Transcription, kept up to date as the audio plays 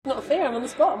Not fair, I'm on the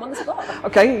spot.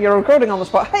 Okay, you're recording on the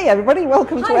spot. Hey everybody,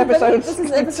 welcome to episode This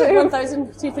is episode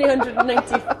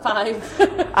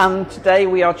 1395. And today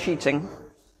we are cheating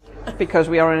because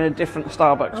we are in a different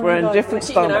Starbucks. We're in a different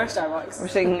Starbucks. We're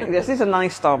seeing this is a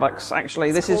nice Starbucks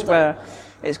actually. This is where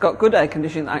it's got good air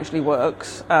conditioning that actually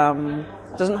works.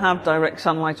 Doesn't have direct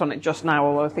sunlight on it just now,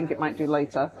 although I think it might do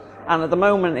later. And at the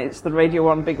moment it's the Radio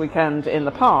 1 Big Weekend in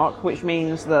the park, which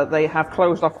means that they have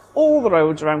closed off all the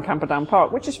roads around Camperdown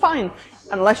Park, which is fine,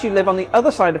 unless you live on the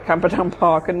other side of Camperdown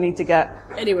Park and need to get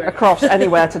across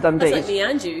anywhere to Dundee. That's like me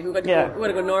and you, who've got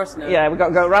to go north now. Yeah, we've got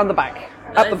to go around the back,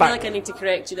 up the back. I feel like I need to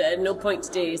correct you that at no point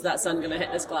today is that sun going to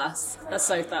hit this glass. That's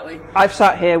south that way. I've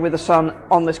sat here with the sun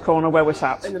on this corner where we're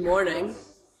sat. In the morning.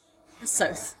 That's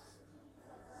south.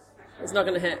 It's not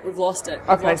going to hit. We've lost it.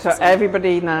 Okay, so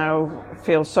everybody now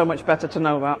feels so much better to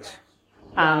know that.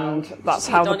 And that's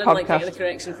how the podcast... I like getting a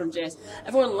correction from Jess.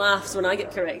 Everyone laughs when I get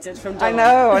corrected from Dawn.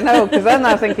 I know, because they're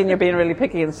now thinking you're being really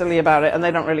picky and silly about it, and they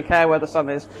don't really care where the sun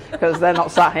is, because they're not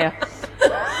sat here.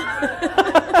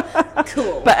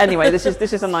 Cool. But anyway, this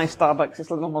is a nice Starbucks.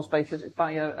 It's a little more spacious. It's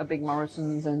by a big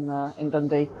Morrison's in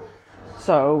Dundee.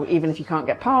 So even if you can't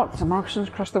get parked, there's a Morrison's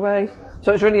across the way.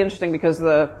 So it's really interesting because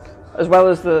as well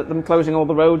as them closing all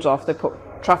the roads off, they put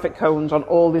traffic cones on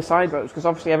all the side roads, because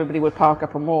obviously everybody would park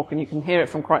up and walk, and you can hear it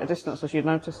from quite a distance, as you'd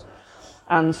noticed.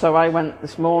 And so I went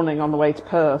this morning on the way to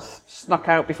Perth, snuck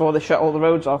out before they shut all the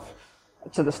roads off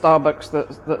to the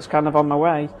Starbucks that's kind of on my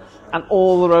way, and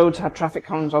all the roads had traffic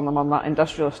cones on them on that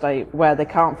industrial estate where they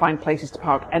can't find places to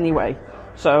park anyway.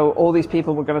 So all these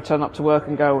people were going to turn up to work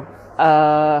and go,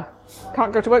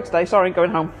 can't go to work today, sorry,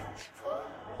 going home.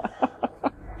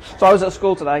 So I was at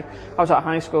school today. I was at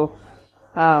high school.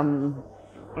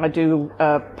 I do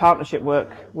partnership work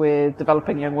with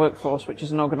Developing Young Workforce, which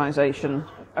is an organisation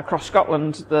across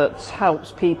Scotland that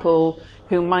helps people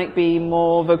who might be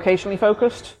more vocationally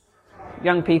focused.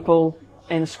 Young people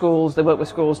in schools, they work with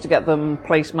schools to get them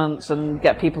placements and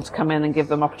get people to come in and give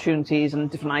them opportunities and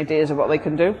different ideas of what they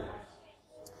can do.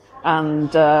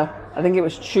 And I think it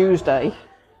was Tuesday,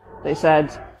 they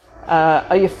said,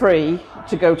 are you free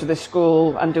to go to this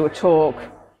school and do a talk?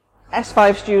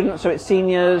 S5 students, so it's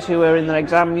seniors who are in their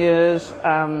exam years,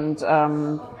 and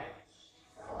there'll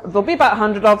be about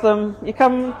 100 of them. You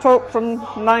come talk from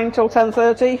 9 till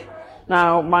 10:30.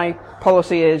 Now, my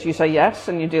policy is you say yes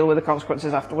and you deal with the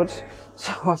consequences afterwards.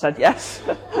 So I said yes.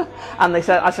 And I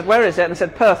said, where is it? And they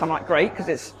said, Perth. I'm like, great, because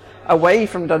it's away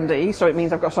from Dundee, so it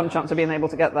means I've got some chance of being able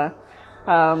to get there.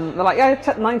 They're like,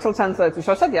 yeah, 9 till 10:30.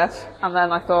 So I said yes, and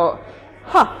then I thought,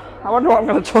 I wonder what I'm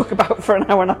going to talk about for an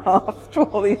hour and a half to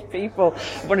all these people.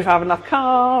 I wonder if I have enough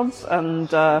cards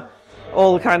and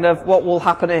all the kind of what will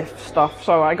happen if stuff.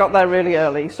 So I got there really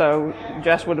early, so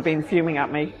Jess would have been fuming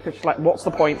at me, because she's like, what's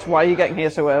the point? Why are you getting here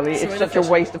so early? It's such a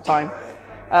waste of time.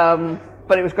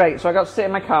 But it was great. So I got to sit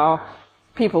in my car,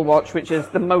 people watch, which is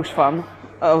the most fun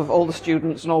of all the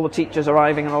students and all the teachers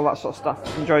arriving and all that sort of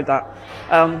stuff. Enjoyed that.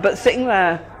 But sitting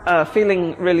there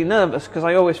feeling really nervous, because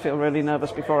I always feel really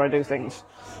nervous before I do things.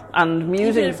 And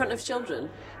music... Even in front of children?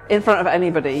 In front of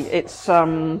anybody.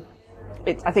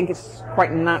 I think it's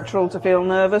quite natural to feel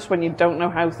nervous when you don't know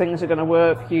how things are going to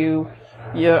work.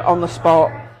 You're on the spot,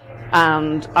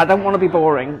 and I don't want to be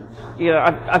boring. You know,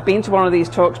 I've been to one of these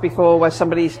talks before where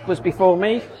somebody was before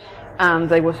me, and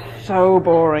they were so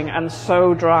boring and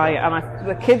so dry, and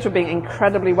the kids were being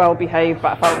incredibly well behaved,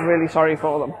 but I felt really sorry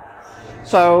for them.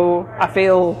 So I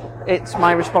feel it's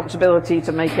my responsibility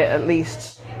to make it at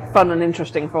least fun and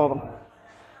interesting for them.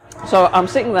 So I'm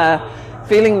sitting there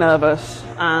feeling nervous,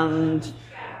 and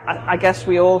I guess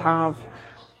we all have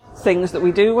things that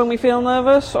we do when we feel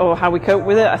nervous, or how we cope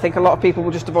with it. I think a lot of people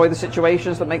will just avoid the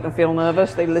situations that make them feel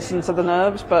nervous. They listen to the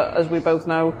nerves, but as we both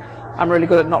know, I'm really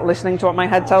good at not listening to what my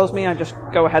head tells me. I just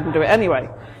go ahead and do it anyway.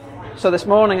 So this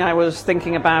morning I was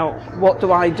thinking about, what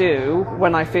do I do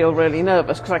when I feel really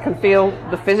nervous? Because I can feel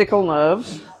the physical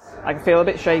nerves, I can feel a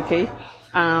bit shaky,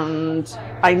 and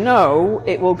I know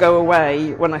it will go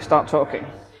away when I start talking.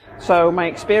 So my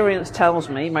experience tells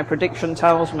me, my prediction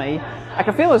tells me, I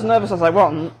can feel as nervous as I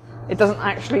want, it doesn't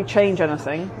actually change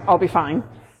anything, I'll be fine.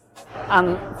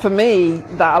 And for me,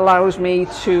 that allows me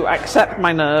to accept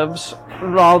my nerves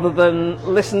rather than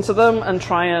listen to them and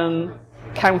try and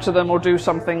counter them or do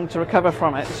something to recover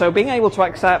from it. So being able to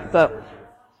accept that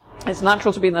it's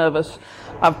natural to be nervous.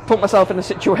 I've put myself in a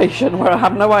situation where I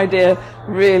have no idea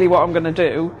really what I'm going to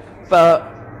do, but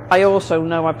I also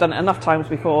know I've done it enough times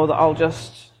before that I'll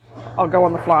go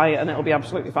on the fly and it'll be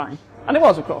absolutely fine. And it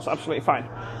was, of course, absolutely fine.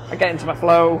 I get into my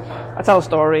flow, I tell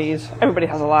stories, everybody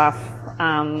has a laugh,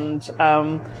 and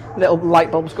little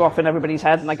light bulbs go off in everybody's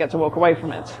head, and I get to walk away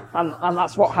from it. And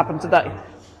that's what happened today.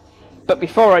 But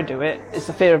before I do it, it's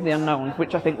the fear of the unknown,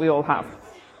 which I think we all have.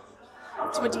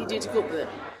 So what do you do to cope with it?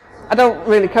 I don't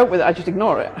really cope with it, I just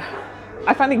ignore it.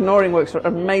 I find ignoring works for an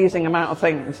amazing amount of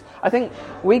things. I think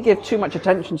we give too much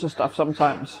attention to stuff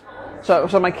sometimes. So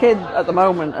my kid at the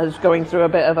moment is going through a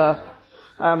bit of a,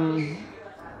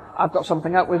 I've got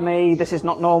something up with me, this is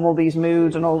not normal, these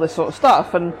moods and all this sort of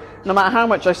stuff. And no matter how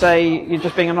much I say you're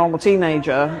just being a normal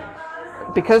teenager,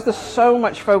 because there's so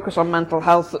much focus on mental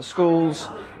health at schools,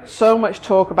 so much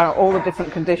talk about all the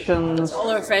different conditions. All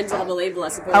our friends have a label, I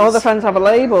suppose. All the friends have a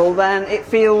label, then it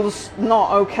feels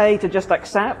not okay to just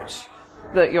accept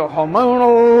that you're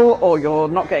hormonal, or you're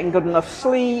not getting good enough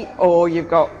sleep, or you've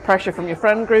got pressure from your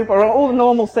friend group, or all the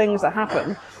normal things that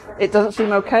happen. It doesn't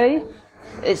seem okay.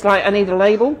 It's like, I need a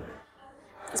label.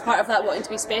 Is part of that wanting to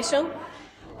be special?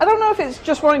 I don't know if it's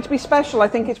just wanting to be special. I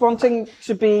think it's wanting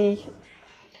to be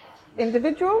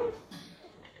individual.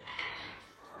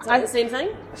 Is that the same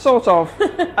thing? Sort of.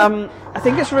 I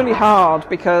think it's really hard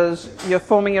because you're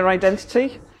forming your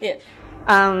identity. Yeah.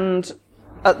 And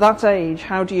at that age,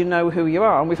 how do you know who you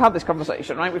are? And we've had this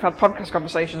conversation, right? We've had podcast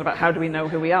conversations about how do we know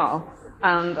who we are.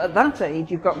 And at that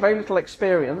age, you've got very little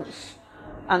experience.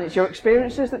 And it's your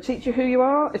experiences that teach you who you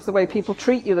are. It's the way people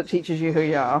treat you that teaches you who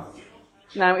you are.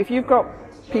 Now, if you've got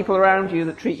people around you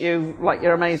that treat you like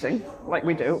you're amazing, like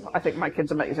we do, I think my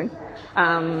kid's amazing,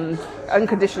 and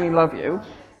unconditionally love you,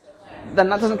 then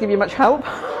that doesn't give you much help.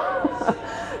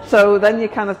 So then you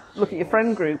kind of look at your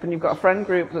friend group, and you've got a friend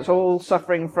group that's all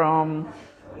suffering from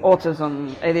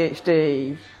autism,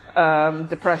 ADHD,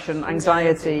 depression,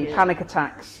 anxiety, panic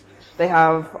attacks. They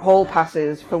have hall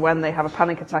passes for when they have a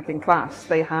panic attack in class.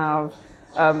 They have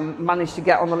managed to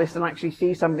get on the list and actually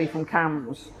see somebody from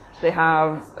CAMS. They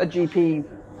have a GP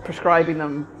prescribing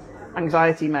them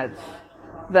anxiety meds.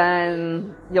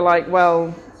 Then you're like,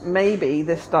 well, maybe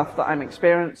this stuff that I'm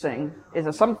experiencing is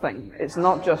a something. It's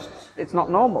not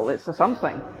normal, it's a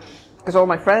something. Because all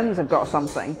my friends have got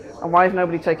something, and why is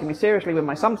nobody taking me seriously with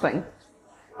my something?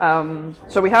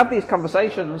 So we have these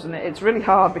conversations, and it's really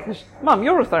hard because, Mum,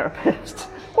 you're a therapist.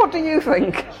 What do you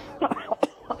think?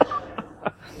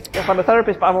 Yes, I'm a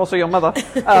therapist, but I'm also your mother.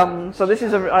 So this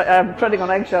is I'm treading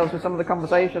on eggshells with some of the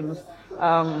conversations.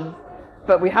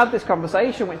 But we had this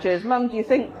conversation, which is, Mum, do you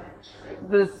think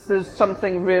there's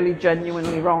something really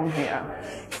genuinely wrong here?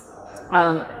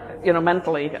 And,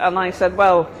 mentally. And I said,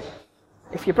 well,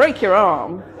 if you break your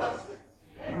arm,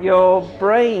 your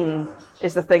brain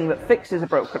is the thing that fixes a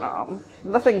broken arm.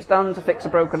 Nothing's done to fix a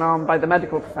broken arm by the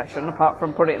medical profession, apart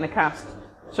from put it in a cast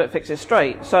so it fixes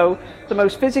straight. So the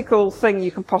most physical thing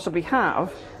you can possibly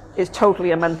have is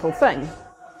totally a mental thing.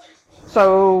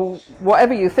 So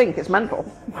whatever you think, it's mental.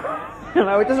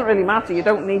 It doesn't really matter. You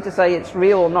don't need to say it's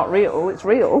real or not real. It's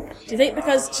real. Do you think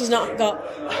because she's not got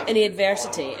any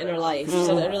adversity in her life, she's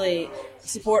had a really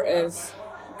supportive,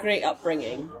 great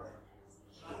upbringing,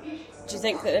 do you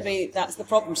think that maybe that's the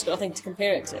problem? She's got nothing to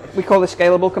compare it to? We call this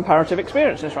scalable comparative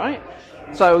experiences, right?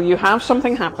 So you have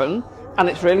something happen, and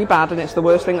it's really bad, and it's the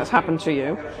worst thing that's happened to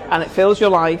you, and it fills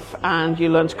your life, and you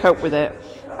learn to cope with it,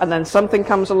 and then something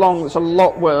comes along that's a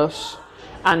lot worse,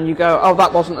 and you go, oh,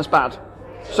 that wasn't as bad.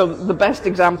 So the best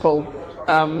example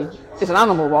is an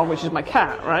animal one, which is my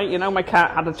cat, right? My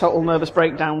cat had a total nervous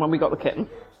breakdown when we got the kitten.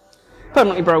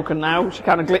 Permanently broken now. She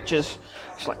kind of glitches.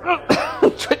 She's like,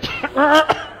 twitch,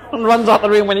 and runs out the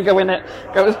room when you go in it.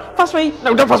 Goes, fuss me.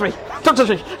 No, don't fuss me. Don't touch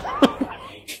me.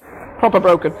 Proper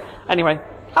broken. Anyway,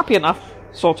 happy enough,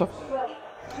 sort of.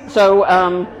 So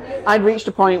I'd reached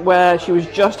a point where she was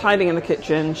just hiding in the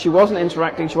kitchen. She wasn't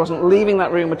interacting. She wasn't leaving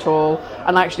that room at all,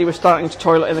 and actually was starting to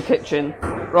toilet in the kitchen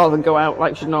rather than go out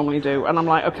like she'd normally do. And I'm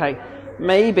like, okay,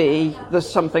 maybe there's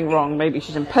something wrong. Maybe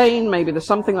she's in pain. Maybe there's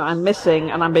something that I'm missing,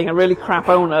 and I'm being a really crap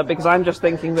owner because I'm just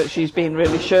thinking that she's being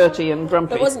really shirty and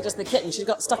grumpy. But it wasn't just the kitten. She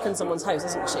got stuck in someone's house,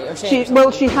 isn't she? Or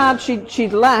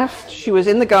she'd left. She was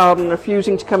in the garden,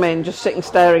 refusing to come in, just sitting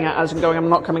staring at us and going, I'm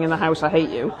not coming in the house, I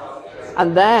hate you.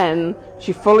 And then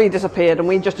she fully disappeared, and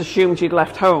we just assumed she'd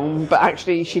left home, but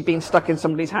actually she'd been stuck in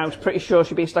somebody's house. Pretty sure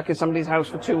she'd been stuck in somebody's house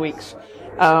for 2 weeks.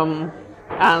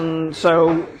 And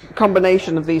so,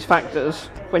 combination of these factors,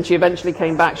 when she eventually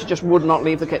came back, she just would not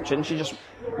leave the kitchen. She just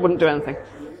wouldn't do anything.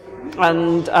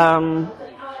 And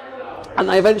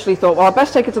I eventually thought, well, I'd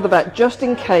best take her to the vet, just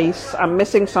in case I'm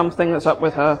missing something that's up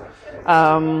with her.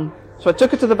 So I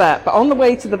took her to the vet, but on the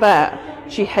way to the vet,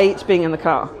 she hates being in the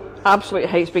car. Absolutely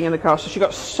hates being in the car. So she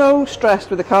got so stressed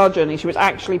with the car journey, she was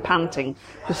actually panting.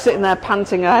 She was sitting there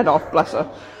panting her head off, bless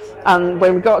her. And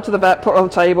when we got to the vet, put her on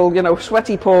the table, you know,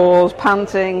 sweaty paws,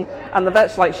 panting, and the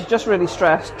vet's like, she's just really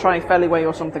stressed, try Feliway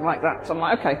or something like that. So I'm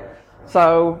like, okay.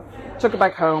 So, took her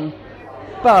back home.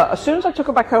 But as soon as I took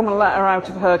her back home and let her out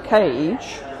of her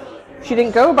cage, she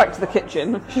didn't go back to the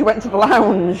kitchen, she went to the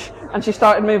lounge, and she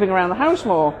started moving around the house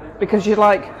more, because she's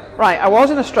like, right, I was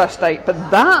in a stress state, but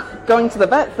that, going to the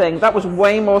vet thing, that was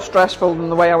way more stressful than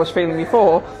the way I was feeling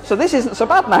before, so this isn't so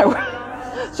bad now.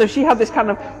 So she had this kind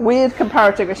of weird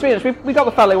comparative experience. We got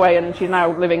the fell away, and she's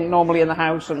now living normally in the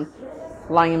house and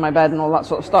lying in my bed and all that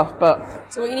sort of stuff. But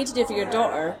so what you need to do for your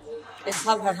daughter is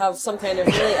have her have some kind of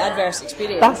really adverse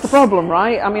experience. That's the problem,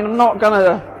 right? I mean,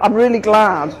 I'm really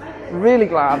glad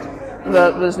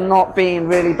that there's not been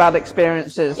really bad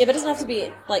experiences. Yeah, but it doesn't have to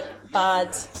be, like,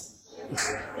 bad,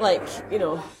 like, you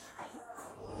know...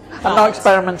 I'm not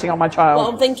experimenting on my child. Well,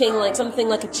 I'm thinking, like, something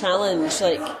like a challenge,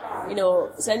 like... You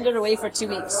know, send her away for 2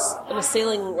 weeks on a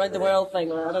sailing around the world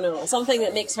thing, or I don't know, something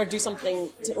that makes her do something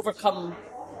to overcome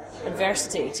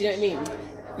adversity. Do you know what I mean?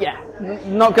 Yeah,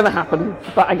 not going to happen,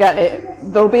 but I get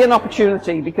it. There'll be an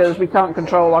opportunity because we can't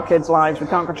control our kids' lives, we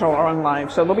can't control our own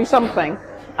lives, so there'll be something,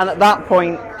 and at that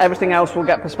point, everything else will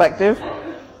get perspective.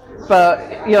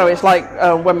 But, you know, it's like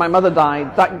when my mother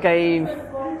died, that gave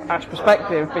Ash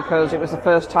perspective because it was the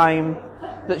first time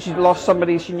that she'd lost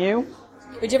somebody she knew.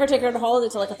 Would you ever take her on a holiday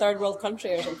to like a third world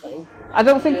country or something? I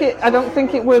don't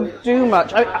think it would do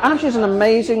much. Ash is an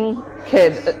amazing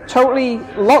kid. Totally,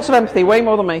 lots of empathy, way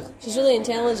more than me. She's really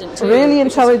intelligent too. Really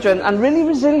intelligent and really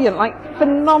resilient, like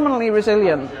phenomenally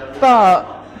resilient,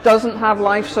 but doesn't have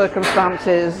life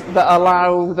circumstances that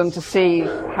allow them to see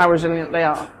how resilient they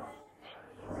are.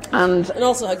 And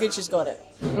also how good she's got it.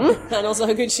 And also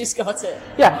how good she's got it.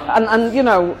 Yeah, and you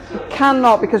know,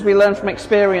 cannot, because we learn from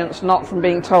experience, not from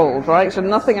being told, right? So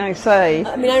nothing I say...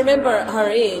 I mean, I remember at her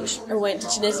age, I went to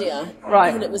Tunisia,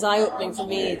 right, and it was eye-opening for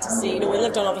me to see, you know, we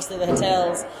lived on obviously the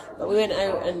hotels, but we went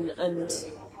out and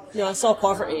you know, I saw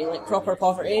poverty, like proper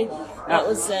poverty. That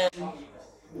was,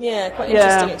 quite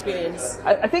interesting experience.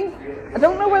 I think, I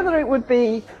don't know whether it would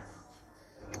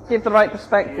give the right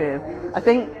perspective. I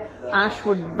think Ash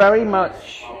would very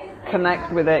much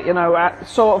connect with it, you know,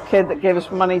 sort of kid that gives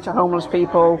money to homeless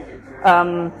people,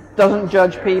 doesn't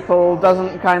judge people,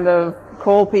 doesn't kind of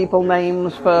call people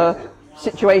names for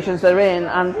situations they're in,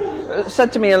 and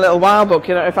said to me a little while back,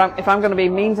 you know, if I'm going to be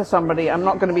mean to somebody, I'm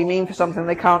not going to be mean for something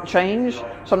they can't change,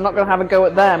 so I'm not going to have a go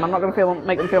at them, I'm not going to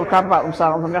make them feel crap about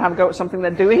themselves, I'm going to have a go at something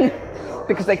they're doing,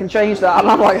 because they can change that,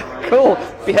 and I'm like, cool,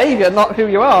 behaviour, not who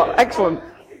you are, excellent.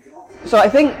 So I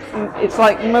think it's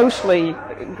like mostly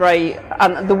great,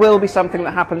 and there will be something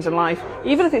that happens in life,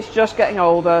 even if it's just getting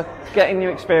older, getting new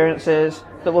experiences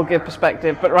that will give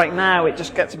perspective. But right now it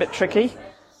just gets a bit tricky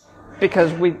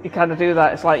because we kind of do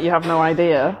that. It's like you have no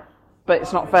idea, but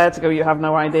it's not fair to go, you have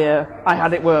no idea, I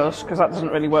had it worse, because that doesn't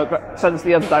really work, but sends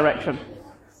the other direction.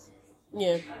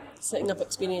 Yeah, setting up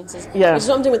experiences. Yeah. Which is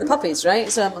what I'm doing with the puppies,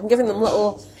 right? So I'm giving them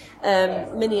little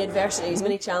mini adversities,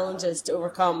 mini challenges to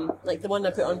overcome. Like the one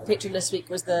I put on Patreon this week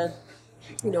was the,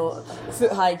 you know,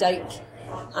 foot-high dike,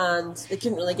 and they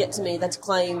couldn't really get to me. They had to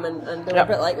climb, and they were a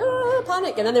bit like,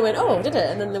 panic, and then they went, oh, did it?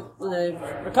 And then they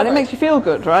recovered. And it makes you feel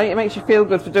good, right? It makes you feel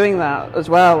good for doing that as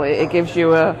well. It gives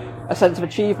you a sense of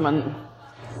achievement,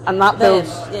 and that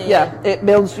builds. It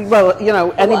builds. Well, you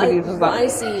know, anybody who does that. What I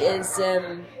see is,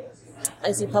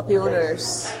 I see puppy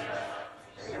owners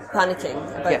panicking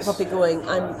about the puppy going,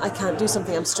 I can't do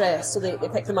something, I'm stressed, so they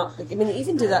pick them up. I mean, they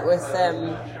even do that with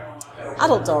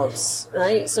adult dogs,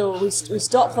 right? So we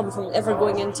stop them from ever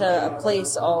going into a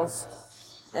place of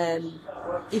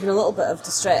even a little bit of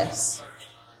distress,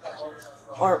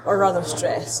 or rather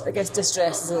stress. I guess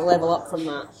distress is a level up from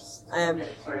that.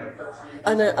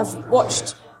 And I've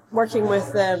watched, working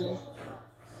with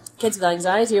kids with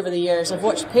anxiety over the years, I've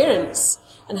watched parents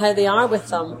and how they are with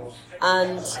them.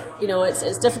 And, you know,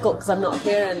 it's difficult because I'm not a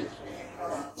parent.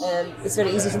 It's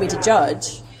very easy for me to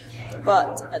judge.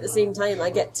 But at the same time, I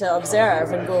get to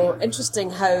observe and go, interesting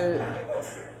how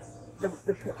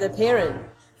the parent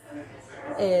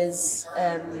is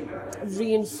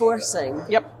reinforcing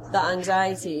that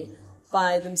anxiety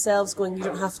by themselves going, you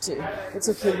don't have to. It's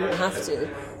okay, you don't have to.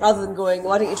 Rather than going,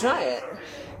 why don't you try it?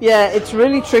 Yeah, it's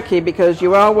really tricky because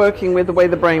you are working with the way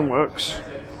the brain works.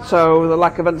 So the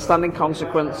lack of understanding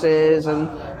consequences, and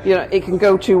you know, it can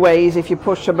go two ways. If you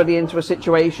push somebody into a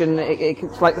situation,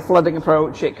 it's like the flooding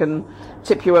approach. It can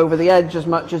tip you over the edge as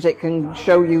much as it can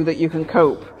show you that you can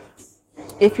cope.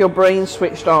 If your brain's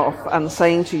switched off and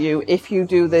saying to you, if you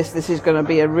do this, this is going to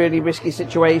be a really risky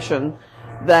situation,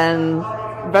 then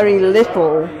very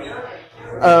little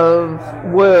of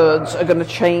words are going to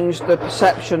change the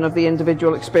perception of the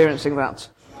individual experiencing that.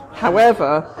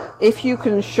 However, if you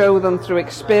can show them through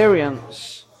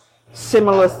experience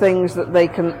similar things that they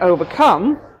can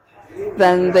overcome,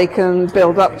 then they can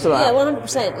build up to that. Yeah,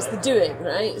 100%. It's the doing,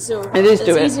 right? So it's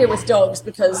easier with dogs,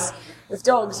 because with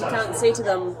dogs you can't say to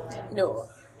them,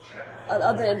 at the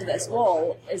other end of this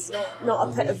wall is not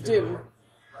a pit of doom.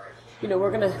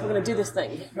 We're gonna do this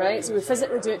thing, right? So we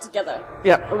physically do it together.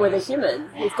 Yeah. And with a human,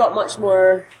 we've got much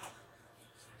more.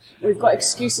 We've got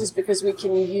excuses because we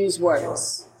can use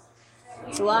words.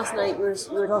 So last night we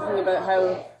were talking about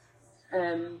how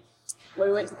when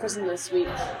we went to prison this week,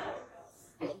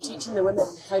 teaching the women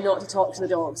how not to talk to the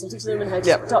dogs, and teaching the women how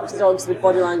to talk to the dogs with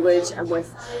body language and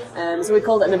with. So we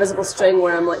called it an invisible string,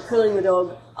 where I'm like pulling the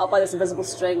dog up by this invisible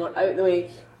string or out the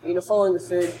way, following the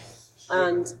food,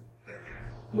 and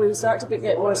we start to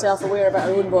get more self-aware about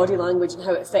our own body language and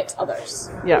how it affects others.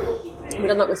 Yeah. We've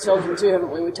done that with children too, haven't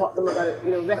we? We taught them about,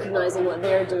 recognising what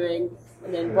they're doing,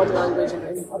 and then body language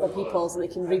and other people, so they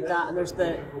can read that, and there's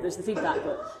the feedback.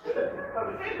 But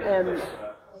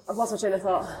I've lost my train of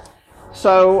thought.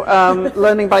 So,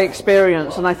 learning by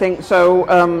experience, and I think so.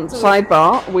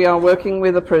 Sidebar: we are working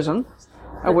with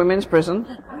a women's prison,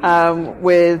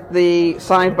 with the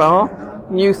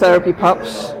sidebar new therapy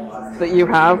pups that you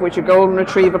have, which are golden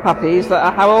retriever puppies that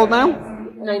are how old now?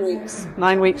 9 weeks.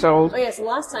 9 weeks old. Oh yes, the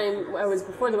last time I was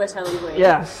before the West Highland Way.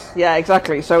 Yes, yeah,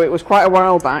 exactly. So it was quite a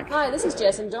while back. Hi, this is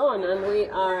Jess and Dawn, and we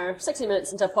are 60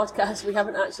 minutes into a podcast. We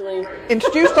haven't actually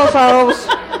introduced ourselves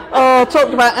or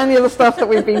talked about any of the stuff that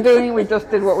we've been doing. We just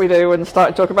did what we do and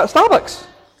started talking about Starbucks.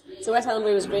 So West Highland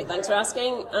Way was great, thanks for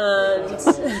asking, and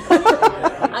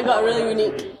I got a really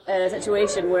unique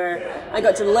situation where I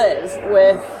got to live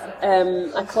with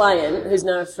a client who's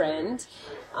now a friend,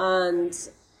 and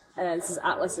this is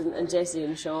Atlas and Jessie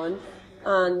and Sean,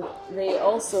 and they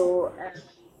also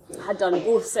had done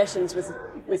both sessions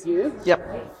with you. Yep.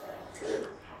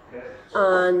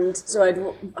 And so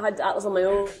I had Atlas on my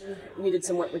own. We did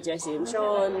some work with Jessie and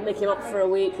Sean. They came up for a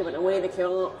week. They went away. They came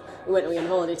up. We went away on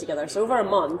holiday together. So over a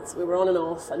month, we were on and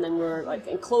off, and then we were like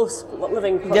in close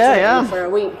living proximity for a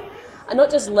week. And not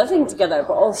just living together,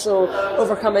 but also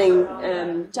overcoming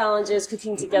challenges,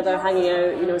 cooking together, hanging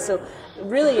out. So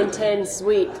really intense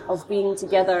week of being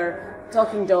together,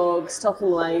 talking dogs, talking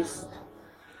life,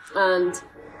 and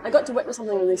I got to witness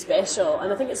something really special.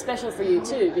 And I think it's special for you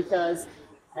too, because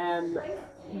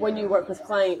when you work with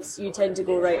clients, you tend to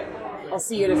go, right, I'll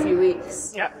see you in a few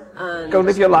weeks. Yeah. And go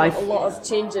live your life. A lot of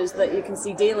changes that you can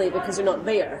see daily because you're not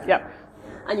there. Yeah.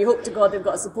 And you hope to God they've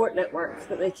got a support network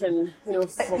that they can,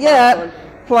 fall back on.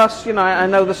 Plus, I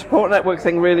know the support network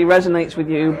thing really resonates with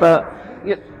you, but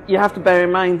you have to bear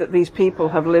in mind that these people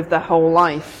have lived their whole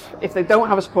life. If they don't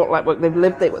have a support network, they've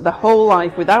lived their whole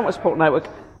life without a support network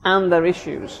and their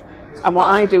issues. And what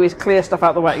I do is clear stuff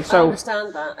out of the way. So I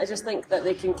understand that. I just think that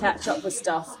they can catch up with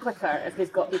stuff quicker if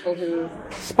they've got people who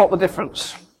spot the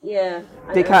difference. Yeah,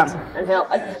 they can and help.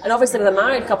 And obviously, with a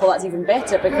married couple, that's even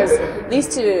better, because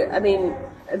these two,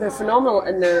 they're phenomenal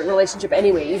in their relationship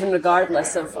anyway, even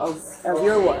regardless of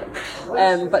your work.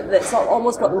 But it's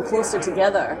almost got them closer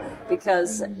together,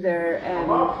 because they're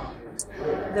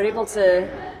able to.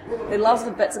 They love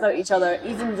the bits about each other,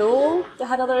 even though they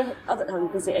had other I'm going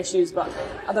to say issues, but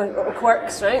other little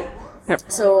quirks, right? Yep.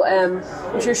 So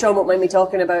I'm sure Sean won't mind me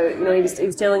talking about. He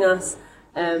was telling us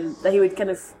that he would kind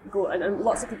of go, and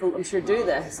lots of people I'm sure do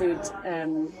this. He would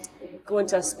go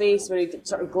into a space where he'd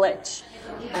sort of glitch,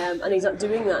 and he's not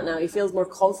doing that now. He feels more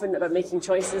confident about making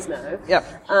choices now.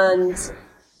 Yep.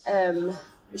 And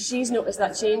she's noticed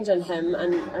that change in him,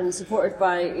 and supported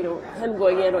by him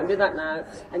going, yeah, I don't do that now,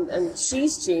 and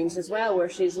she's changed as well, where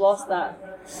she's lost that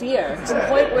fear to the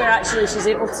point where actually she's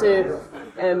able to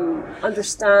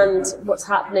understand what's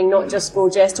happening, not just go,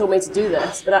 Jess told me to do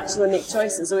this, but actually make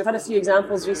choices. So we've had a few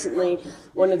examples recently.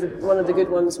 One of the good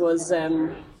ones was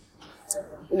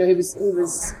he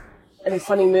was in a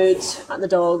funny mood at the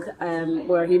dog,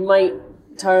 where he might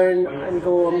turn and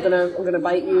go, I'm gonna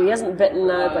bite you. He hasn't bitten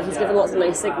now, but he's given lots of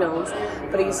nice signals.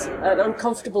 But he's an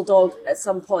uncomfortable dog at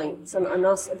some point, and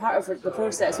part of the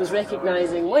process was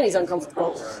recognising when he's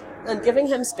uncomfortable and giving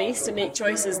him space to make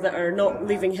choices that are not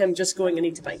leaving him just going, I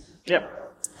need to bite.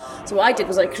 Yep. So what I did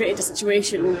was I created a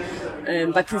situation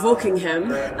by provoking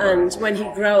him, and when he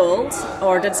growled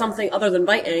or did something other than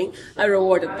biting, I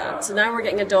rewarded that. So now we're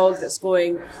getting a dog that's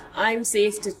going, I'm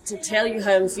safe to tell you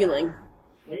how I'm feeling.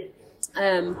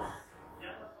 And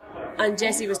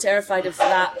Jessie was terrified of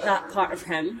that part of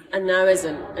him, and now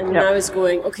isn't, and now is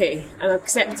going, okay, I'm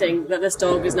accepting that this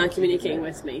dog is now communicating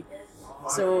with me.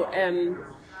 So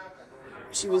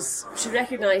she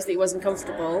recognised that he wasn't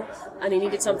comfortable and he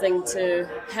needed something to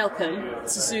help him, to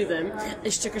soothe him,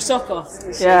 and she took her sock off.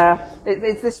 Yeah,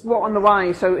 it's this what and the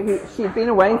why. So she'd been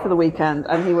away for the weekend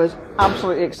and he was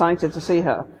absolutely excited to see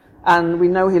her. And we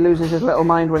know he loses his little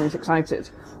mind when he's excited.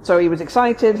 So he was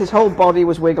excited, his whole body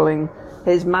was wiggling,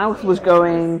 his mouth was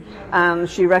going, and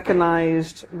she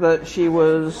recognised that she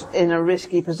was in a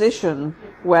risky position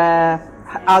where,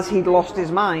 as he'd lost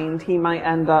his mind, he might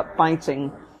end up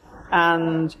biting.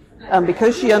 And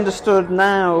because she understood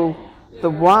now the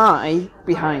why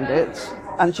behind it,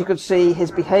 and she could see his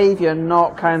behaviour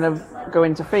not kind of go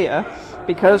into fear,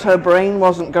 because her brain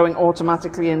wasn't going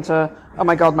automatically into, oh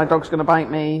my God, my dog's going to bite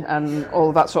me, and all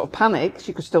of that sort of panic,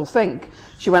 she could still think.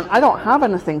 She went, I don't have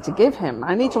anything to give him.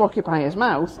 I need to occupy his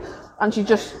mouth. And she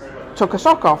just took a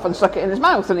sock off and stuck it in his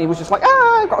mouth, and he was just like,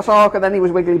 I've got a sock, and then he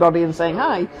was wiggly body and saying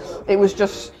hi. It was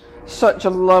just such a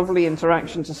lovely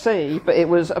interaction to see, but it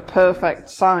was a perfect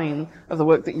sign of the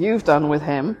work that you've done with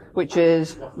him, which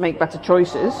is make better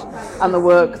choices, and the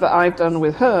work that I've done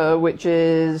with her, which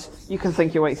is you can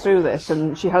think your way through this,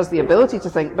 and she has the ability to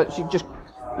think, but she just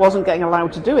wasn't getting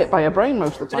allowed to do it by her brain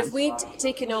most of the time. But if we'd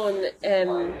taken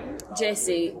on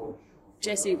Jessie,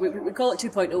 we call it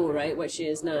 2.0, right, what she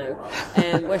is now,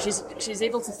 where she's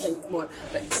able to think more.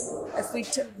 But if we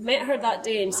met her that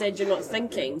day and said, you're not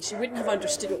thinking, she wouldn't have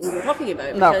understood what we were talking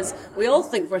about, because we all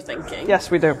think we're thinking. Yes,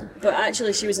 we do. But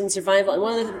actually she was in survival. And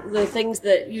one of the things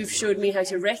that you've showed me how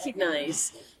to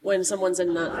recognise when someone's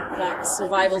in that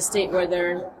survival state where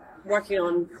they're working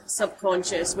on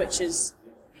subconscious, which is,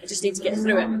 I just need to get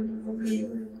through it.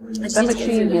 The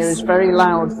machine here is very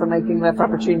loud for making their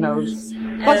frappuccinos.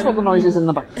 That's what the noise is in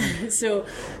the back. So,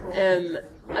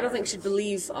 I don't think she'd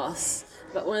believe us.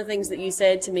 But one of the things that you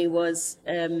said to me was,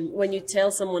 when you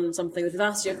tell someone something, if they've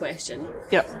asked you a question,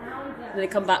 yep, they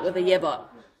come back with a yeah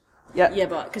but. Yep. Yeah,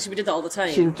 but, because we did that all the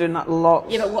time. She was doing that a lot.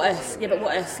 Yeah, but what if? Yeah, but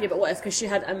what if? Yeah, but what if? Because she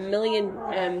had a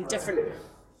million different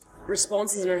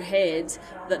responses in her head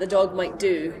that the dog might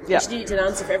do. Yep. She needed an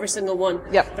answer for every single one.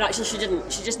 Yep. But actually she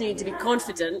didn't. She just needed to be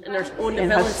confident in her own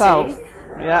ability. Herself.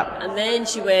 Yeah. And then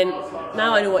she went,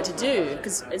 now I know what to do.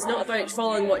 Because it's not about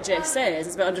following what Jess says,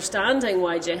 it's about understanding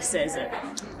why Jess says it.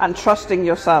 And trusting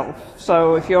yourself.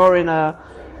 So if you're in a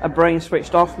brain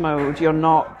switched off mode, you're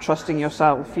not trusting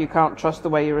yourself. You can't trust the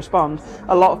way you respond.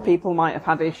 A lot of people might have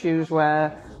had issues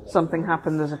where something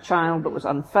happened as a child that was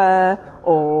unfair,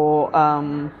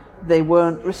 or they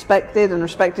weren't respected, and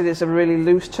respected is a really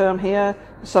loose term here.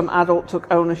 Some adult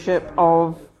took ownership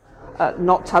of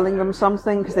not telling them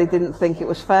something because they didn't think it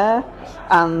was fair,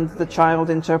 and the child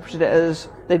interpreted it as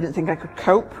they didn't think I could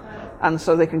cope, and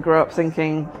so they can grow up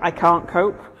thinking I can't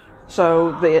cope.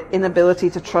 So the inability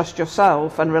to trust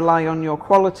yourself and rely on your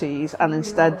qualities, and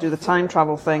instead do the time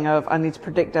travel thing of I need to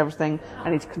predict everything,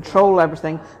 I need to control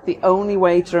everything. The only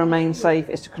way to remain safe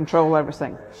is to control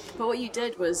everything. But what you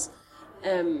did was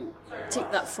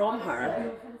take that from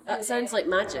her. That sounds like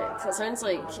magic. That sounds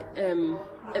like the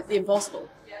impossible.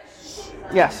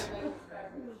 Yes.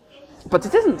 But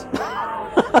it isn't.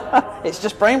 It's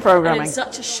just brain programming. And in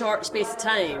such a short space of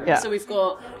time. Yeah. So we've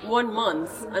got 1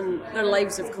 month and their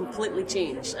lives have completely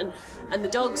changed. And the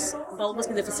dogs, well, must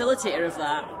be the facilitator of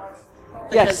that.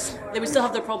 Because they would still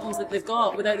have the problems that they've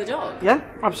got without the dog. Yeah,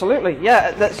 absolutely.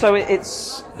 Yeah, so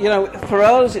it's, for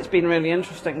us it's been really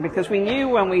interesting because we knew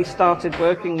when we started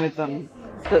working with them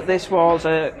that this was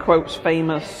a, quotes,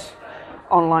 famous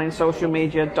online social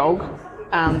media dog,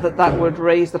 and that would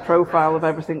raise the profile of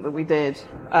everything that we did.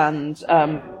 And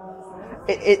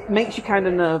it makes you kind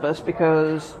of nervous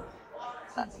because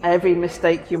every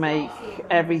mistake you make,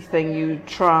 everything you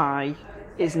try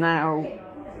is now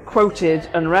quoted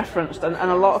and referenced, and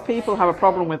a lot of people have a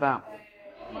problem with that.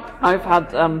 I've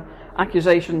had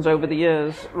accusations over the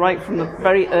years, right from the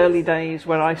very early days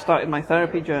where I started my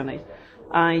therapy journey.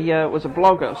 I was a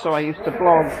blogger, so I used to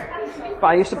blog, but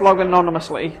I used to blog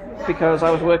anonymously because I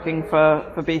was working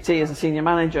for BT as a senior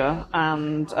manager,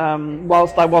 and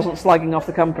whilst I wasn't slagging off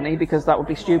the company because that would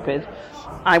be stupid,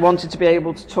 I wanted to be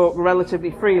able to talk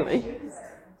relatively freely.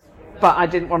 But I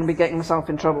didn't want to be getting myself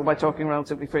in trouble by talking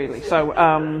relatively freely. So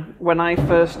when I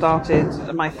first started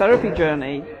my therapy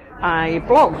journey, I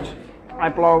blogged.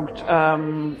 I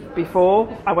blogged before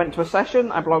I went to a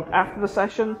session. I blogged after the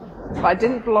session. But I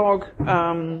didn't blog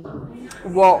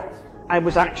what I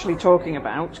was actually talking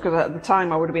about, because at the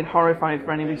time I would have been horrified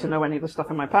for anybody to know any of the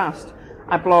stuff in my past.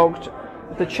 I blogged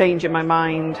the change in my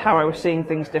mind, how I was seeing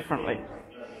things differently.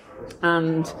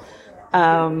 And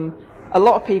a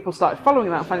lot of people started following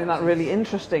that, finding that really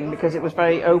interesting because it was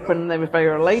very open and it was very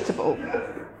relatable.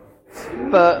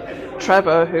 But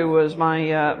Trevor, who was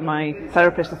my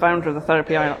therapist, the founder of the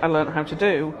therapy I learned how to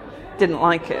do, didn't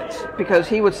like it, because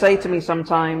he would say to me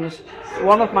sometimes,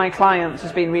 one of my clients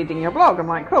has been reading your blog. I'm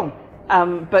like, cool,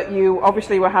 but you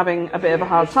obviously were having a bit of a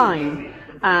hard time,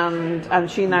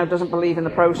 and she now doesn't believe in the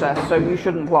process, so you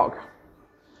shouldn't blog.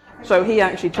 So he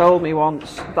actually told me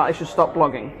once that I should stop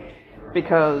blogging,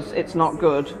 because it's not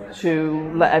good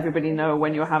to let everybody know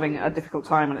when you're having a difficult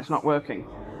time and it's not working.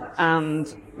 And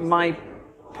my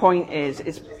point is,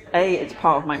 it's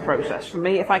part of my process. For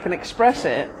me, if I can express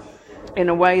it in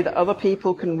a way that other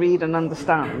people can read and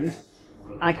understand,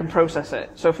 I can process it.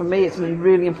 So for me, it's a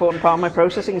really important part of my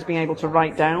processing, is being able to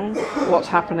write down what's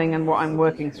happening and what I'm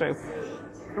working through.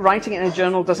 Writing it in a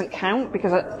journal doesn't count,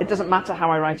 because it doesn't matter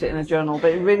how I write it in a journal,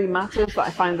 but it really matters that I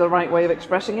find the right way of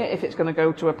expressing it if it's going to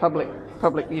go to a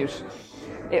public use.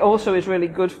 It also is really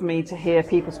good for me to hear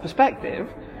people's perspective,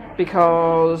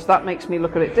 because that makes me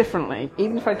look at it differently.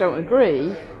 Even if I don't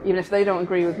agree, even if they don't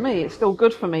agree with me, it's still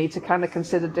good for me to kind of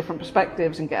consider different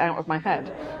perspectives and get out of my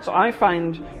head. So I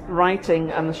find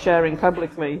writing and sharing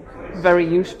publicly very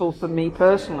useful for me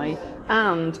personally,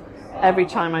 and every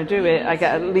time I do it, I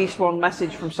get at least one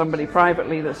message from somebody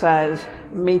privately that says,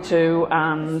 me too,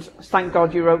 and thank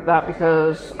God you wrote that,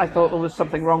 because I thought there was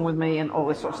something wrong with me, and all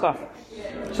this sort of stuff.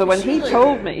 So when he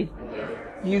told me,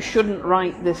 you shouldn't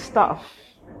write this stuff,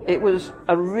 it was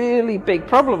a really big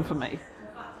problem for me,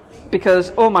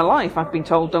 because all my life I've been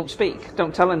told, don't speak,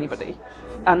 don't tell anybody.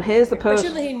 And here's the person...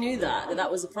 But surely he knew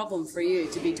that was a problem for you,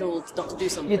 to be told not to do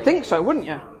something. You'd think so, wouldn't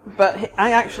you? But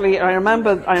I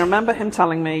remember him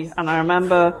telling me, and I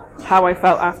remember how I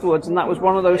felt afterwards, and that was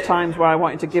one of those times where I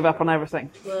wanted to give up on everything.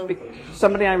 Well,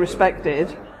 somebody I respected,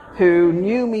 who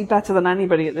knew me better than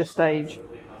anybody at this stage,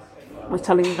 was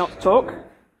telling me not to talk.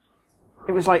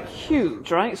 It was like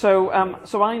huge, right? So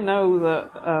I know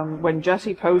that when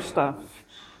Jessie posts stuff,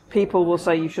 people will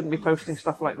say you shouldn't be posting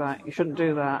stuff like that, you shouldn't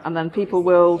do that, and then people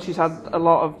will, she's had a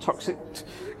lot of toxic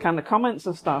kind of comments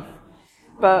and stuff,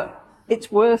 but it's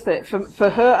worth it for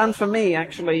her and for me.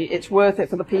 Actually, it's worth it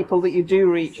for the people that you do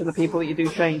reach and the people that you do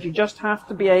change. You just have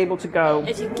to be able to go,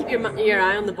 if you keep your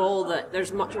eye on the ball, that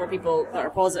there's much more people that are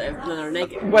positive than are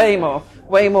negative. Way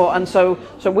more, and so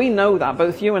we know that,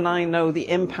 both you and I know the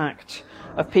impact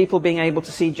of people being able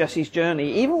to see Jessie's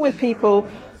journey, even with people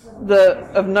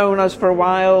that have known us for a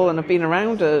while and have been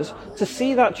around us, to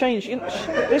see that change. You know,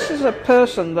 this is a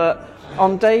person that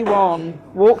on day one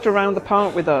walked around the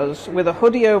park with us with a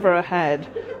hoodie over her head,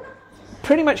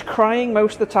 pretty much crying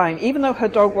most of the time, even though her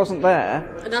dog wasn't there.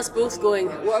 And us both going,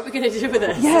 what are we going to do with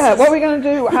this? Yeah, what are we going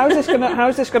to do? How's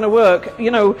this going to work?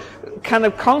 You know, kind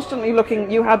of constantly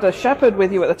looking. You had a shepherd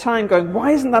with you at the time going,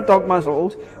 why isn't that dog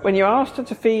muzzled? When you asked her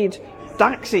to feed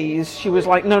Daxies, she was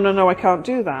like, no, I can't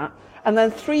do that. And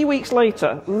then 3 weeks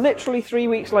later, literally 3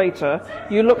 weeks later,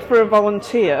 you look for a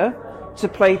volunteer to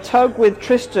play tug with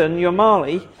Tristan, your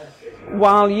Marley,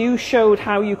 while you showed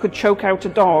how you could choke out a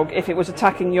dog if it was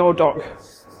attacking your dog,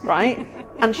 right?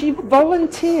 And she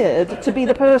volunteered to be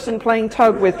the person playing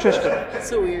tug with Tristan.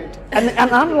 So weird. And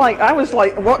I was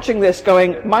like watching this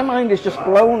going, my mind is just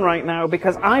blown right now,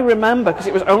 because I remember, because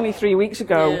it was only 3 weeks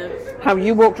ago, how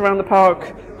you walked around the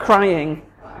park crying,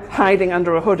 hiding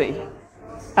under a hoodie.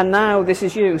 And now this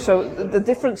is you. So the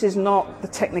difference is not the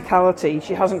technicality.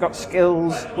 She hasn't got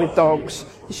skills with dogs.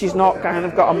 She's not kind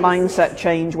of got a mindset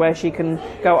change where she can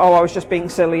go, oh, I was just being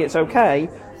silly, it's okay.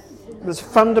 There's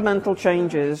fundamental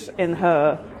changes in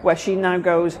her where she now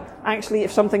goes, actually,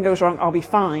 if something goes wrong, I'll be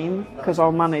fine because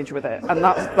I'll manage with it. And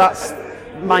that's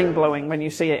mind-blowing when you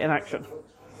see it in action.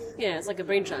 Yeah, it's like a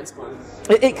brain transplant.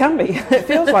 It can be. It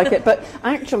feels like it, but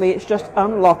actually it's just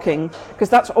unlocking, because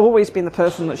that's always been the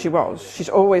person that she was. She's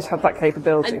always had that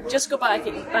capability. And just go back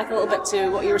a little bit to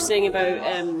what you were saying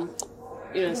about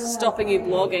stopping you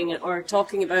blogging or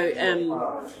talking about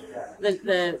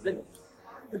the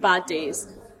bad days.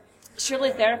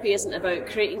 Surely therapy isn't about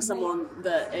creating someone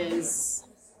that is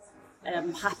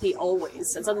happy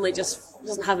always and suddenly just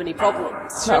doesn't have any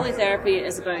problems. Surely therapy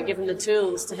is about giving the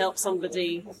tools to help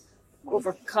somebody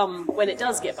overcome when it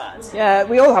does get bad. Yeah,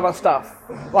 we all have our stuff.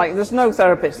 Like, there's no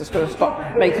therapist that's going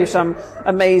to make you some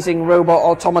amazing robot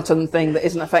automaton thing that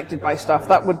isn't affected by stuff.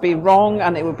 That would be wrong,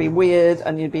 and it would be weird,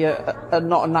 and you'd be not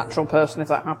a natural person if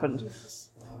that happened.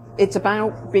 It's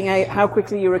about how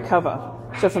quickly you recover.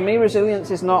 So for me,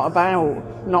 resilience is not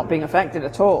about not being affected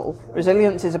at all.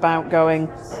 Resilience is about going,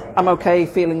 I'm okay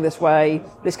feeling this way,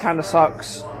 this kind of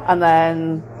sucks, and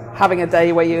then having a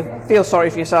day where you feel sorry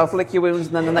for yourself, lick your wounds,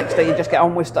 and then the next day you just get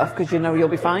on with stuff because you know you'll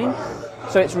be fine.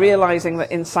 So it's realizing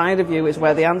that inside of you is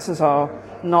where the answers are,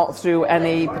 not through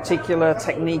any particular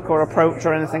technique or approach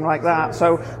or anything like that.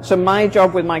 So my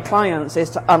job with my clients is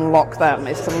to unlock them,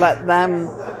 is to let them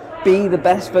be the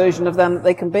best version of them that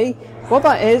they can be. What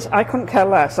that is, I couldn't care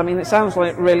less. I mean, it sounds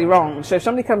like really wrong. So if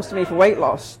somebody comes to me for weight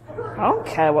loss, I don't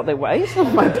care what they weigh. It's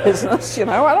not my business, you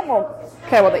know. I don't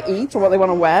care what they eat or what they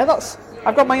want to wear.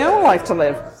 I've got my own life to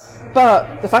live.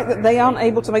 But the fact that they aren't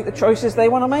able to make the choices they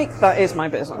want to make, that is my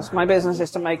business. My business is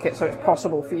to make it so it's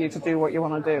possible for you to do what you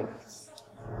want to do.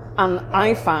 And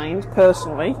I find,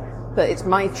 personally, that it's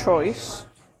my choice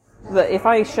that if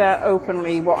I share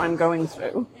openly what I'm going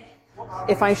through,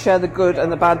 if I share the good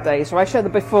and the bad days, so I share the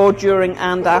before, during,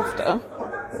 and after,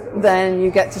 then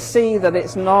you get to see that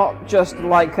it's not just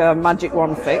like a magic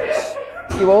one fix.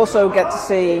 You also get to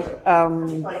see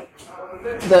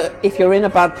that if you're in a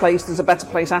bad place, there's a better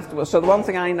place afterwards. So the one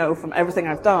thing I know from everything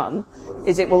I've done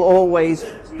is it will always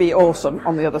be awesome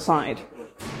on the other side.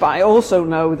 But I also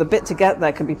know the bit to get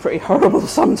there can be pretty horrible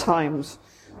sometimes.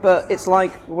 But it's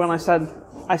like when I said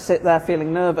I sit there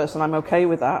feeling nervous and I'm okay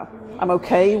with that. I'm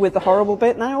okay with the horrible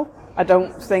bit now. I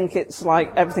don't think it's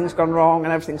like everything's gone wrong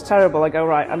and everything's terrible. I go,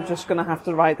 right, I'm just going to have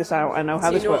to write this out. I know how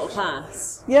this works. It'll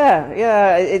pass.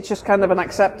 Yeah. It's just kind of an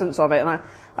acceptance of it. And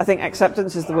I think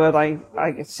acceptance is the word I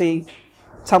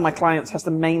tell my clients has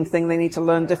the main thing they need to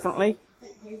learn differently.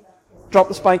 Drop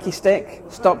the spiky stick,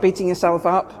 stop beating yourself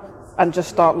up, and just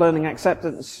start learning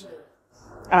acceptance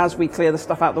as we clear the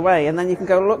stuff out of the way. And then you can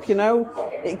go, look, you know,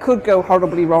 it could go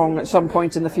horribly wrong at some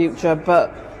point in the future,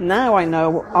 but now I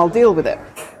know I'll deal with it.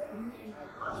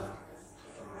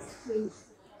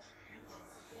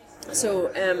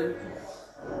 So,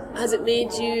 has it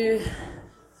made you...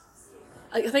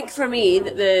 I think for me,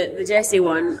 the Jessie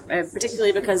one,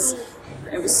 particularly because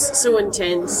it was so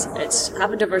intense, it's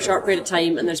happened over a short period of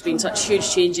time, and there's been such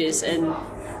huge changes in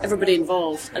everybody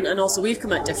involved, and also we've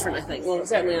come out different, I think. Well,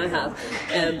 certainly I have.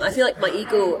 I feel like my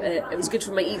ego, it was good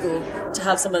for my ego to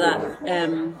have some of that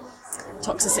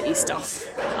toxicity stuff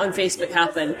on Facebook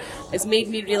happen. It's made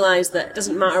me realise that it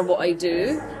doesn't matter what I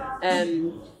do,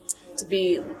 to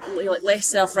be like less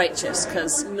self-righteous,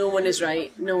 because no one is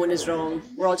right, no one is wrong.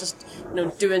 We're all just, you know,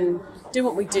 doing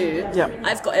what we do. Yeah.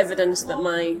 I've got evidence that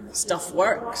my stuff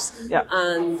works, yeah,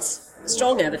 and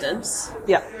strong evidence.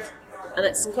 Yeah. And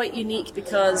it's quite unique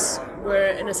because we're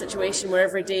in a situation where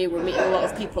every day we're meeting a lot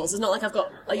of people. So it's not like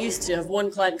I used to have one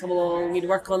client come along, we'd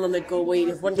work on them, they'd go away, you'd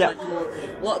have one client come along,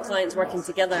 a lot of clients working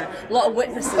together, a lot of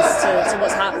witnesses to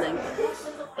what's happening.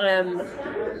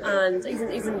 And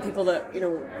even people that, you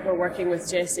know, were working with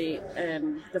Jessie,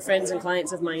 the friends and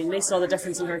clients of mine, they saw the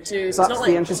difference in her too. So that's it's not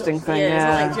the like, interesting thing. Yeah, it's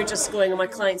not like you're just going, oh, my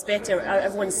client's better.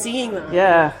 Everyone's seeing that.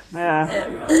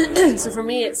 Yeah. So for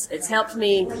me, it's helped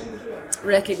me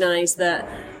recognise that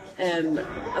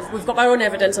we've got our own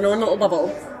evidence in our own little bubble.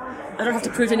 I don't have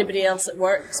to prove anybody else it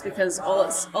works, because all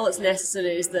it's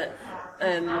necessary is that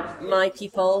my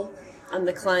people and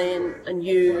the client and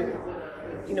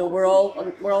you know, we're all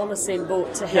on the same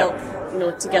boat to help, you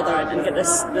know, together and get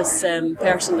this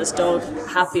person, this dog,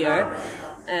 happier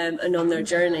and on their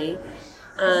journey.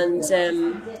 And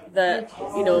that,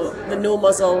 you know, the no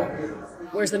muzzle.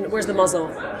 Where's the muzzle?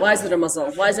 Why is there a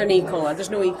muzzle? Why is there an e-collar? There's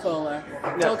no e-collar.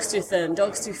 Dog's too thin.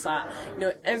 Dog's too fat. You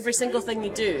know, every single thing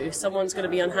you do, someone's going to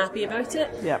be unhappy about it.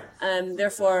 Yeah.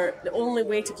 Therefore, the only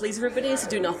way to please everybody is to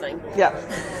do nothing. Yeah.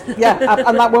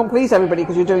 And that won't please everybody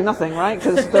because you're doing nothing, right?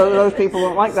 Because those people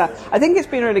won't like that. I think it's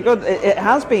been really good. It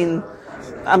has been,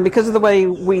 and because of the way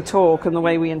we talk and the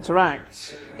way we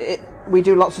interact, we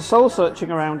do lots of soul searching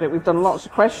around it. We've done lots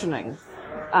of questioning,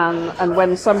 and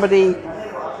when somebody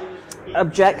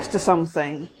objects to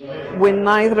something, we're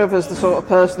neither of us the sort of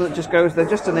person that just goes, they're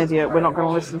just an idiot, we're not going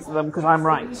to listen to them because I'm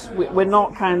right. We're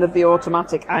not kind of the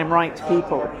automatic I'm right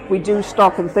people. We do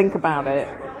stop and think about it,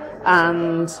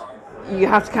 and you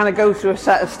have to kind of go through a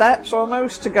set of steps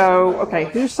almost to go, okay,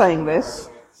 who's saying this?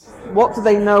 What do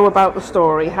they know about the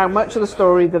story? How much of the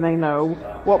story do they know?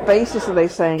 What basis are they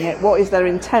saying it? What is their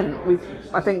intent?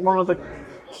 I think one of the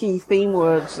key theme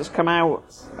words that's come out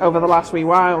over the last wee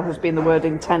while has been the word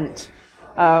intent.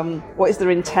 What is their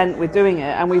intent with doing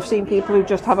it? And we've seen people who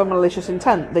just have a malicious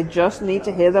intent. They just need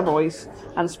to hear their voice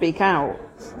and speak out.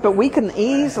 But we can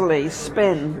easily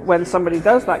spin when somebody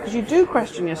does that, because you do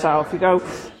question yourself. You go,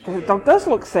 the dog does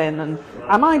look thin, and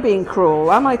am I being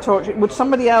cruel? Am I torturing? Would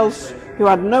somebody else who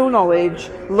had no knowledge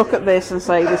look at this and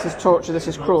say, this is torture, this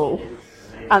is cruel?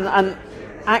 And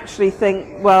actually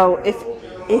think, well,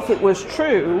 if it was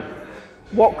true,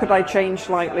 what could I change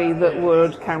slightly that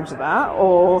would counter that?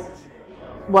 Or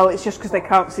well, it's just because they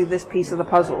can't see this piece of the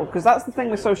puzzle. Because that's the thing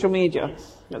with social media.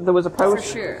 There was a post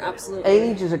For sure, absolutely.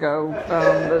 ages ago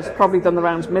that's probably done the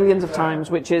rounds millions of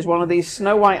times, which is one of these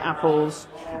snow white apples,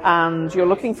 and you're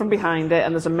looking from behind it,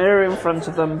 and there's a mirror in front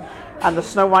of them, and the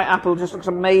snow white apple just looks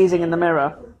amazing in the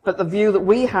mirror. But the view that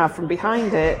we have from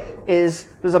behind it is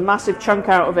there's a massive chunk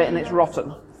out of it, and it's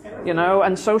rotten. You know,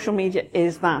 and social media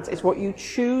is that. It's what you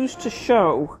choose to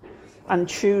show and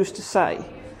choose to say.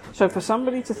 So for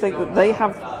somebody to think that they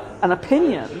have an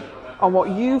opinion on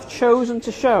what you've chosen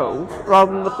to show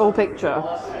rather than the full picture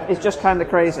is just kind of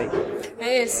crazy. It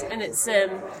is, and it's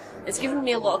given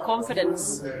me a lot of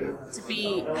confidence to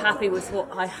be happy with what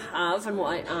I have and what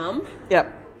I am.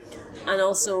 Yep. And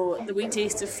also, the wee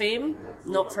taste of fame,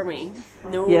 not for me.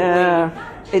 No Yeah,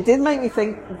 way. it did make me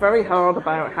think very hard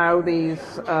about how these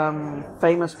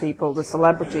famous people, the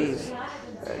celebrities,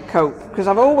 cope. Because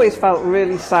I've always felt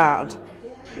really sad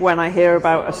when I hear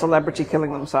about a celebrity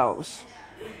killing themselves.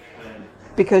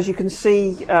 Because you can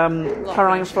see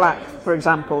Caroline Flack, for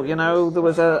example, you know, there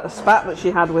was a spat that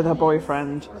she had with her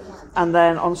boyfriend, and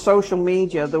then on social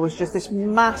media there was just this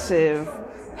massive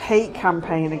hate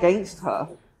campaign against her.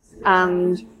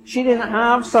 And she didn't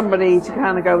have somebody to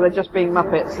kind of go, they're just being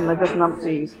muppets and they're just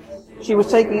numpties. She was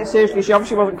taking it seriously. She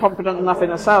obviously wasn't confident enough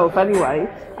in herself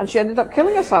anyway, and she ended up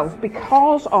killing herself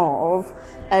because of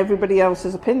everybody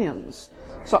else's opinions.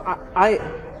 So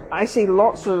I see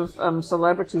lots of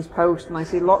celebrities post, and I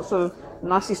see lots of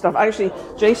nasty stuff. Actually,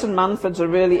 Jason Manford's a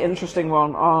really interesting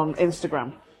one on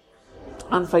Instagram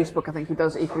and Facebook. I think he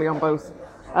does equally on both.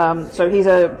 So he's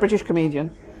a British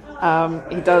comedian.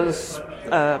 He does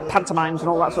pantomimes and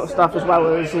all that sort of stuff, as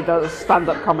well as he does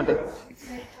stand-up comedy.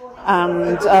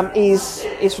 And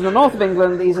he's from the north of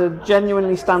England. He's a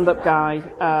genuinely stand-up guy,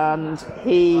 and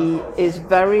he is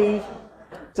very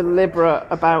deliberate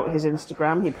about his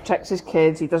Instagram. He protects his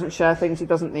kids. He doesn't share things he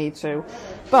doesn't need to.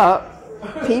 But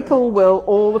people will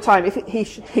all the time. If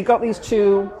he got these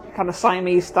two kind of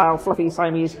Siamese-style, fluffy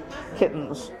Siamese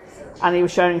kittens, and he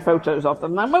was sharing photos of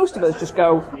them. Now, most of us just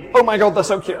go, oh my God, they're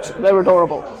so cute. They're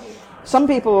adorable. Some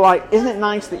people are like, isn't it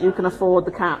nice that you can afford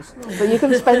the cats? That you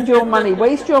can spend your money,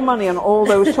 waste your money on all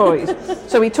those toys.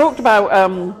 So he talked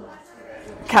about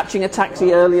catching a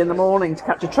taxi early in the morning to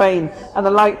catch a train. And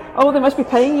they're like, oh, they must be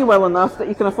paying you well enough that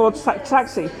you can afford to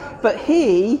taxi. But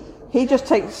he just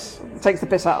takes the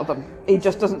piss out of them. He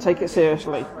just doesn't take it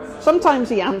seriously. Sometimes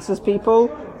he answers people.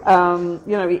 You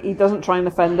know, he doesn't try and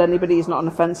offend anybody. He's not an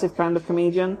offensive kind of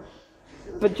comedian.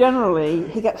 But generally,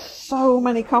 he gets so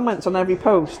many comments on every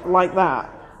post like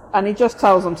that, and he just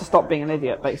tells them to stop being an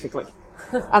idiot, basically.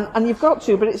 And you've got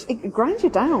to, but it grinds you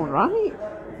down, right?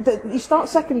 You start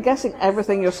second-guessing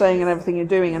everything you're saying and everything you're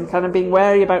doing, and kind of being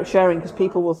wary about sharing, because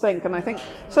people will think, and I think,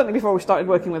 certainly before we started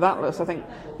working with Atlas, I think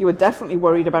you were definitely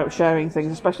worried about sharing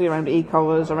things, especially around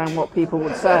e-collars, around what people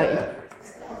would say.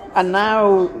 And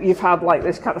now you've had like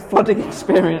this kind of flooding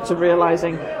experience of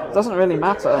realising it doesn't really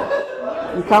matter.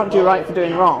 You can't do right for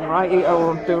doing wrong, right?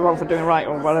 Or do wrong for doing right,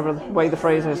 or whatever way the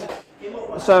phrase is.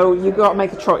 So you've got to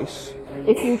make a choice.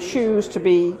 If you choose to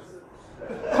be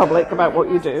public about what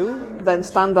you do, then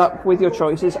stand up with your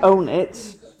choices, own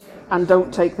it, and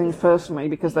don't take things personally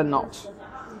because they're not.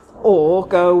 Or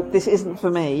go, this isn't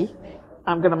for me,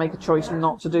 I'm going to make a choice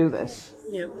not to do this.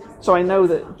 Yeah. So I know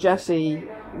that Jessie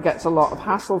gets a lot of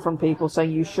hassle from people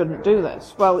saying you shouldn't do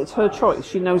this. Well, it's her choice.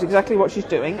 She knows exactly what she's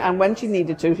doing, and when she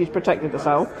needed to, she's protected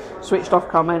herself, switched off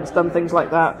comments, done things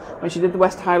like that. When she did the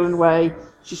West Highland Way,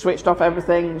 she switched off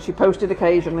everything. She posted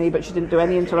occasionally, but she didn't do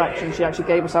any interaction. She actually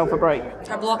gave herself a break.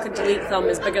 Her block and delete thumb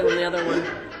is bigger than the other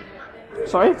one.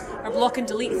 Sorry? Her block and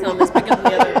delete thumb is bigger than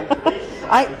the other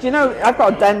one. Do you know, I've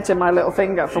got a dent in my little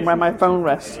finger from where my phone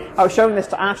rests. I was showing this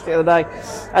to Ash the other day,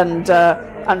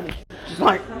 and she's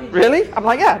like, really? I'm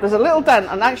like, yeah, there's a little dent,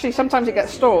 and actually sometimes it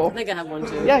gets stored. I think I have one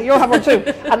too. Yeah, you'll have one too.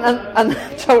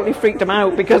 and totally freaked them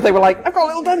out because they were like, I've got a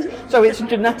little dent. So it's a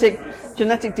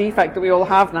genetic defect that we all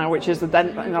have now, which is the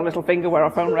dent in our little finger where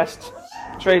our phone rests.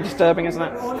 It's really disturbing, isn't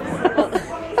it?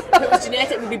 If it was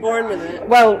genetic, we'd be born with it.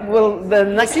 Well, the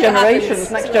next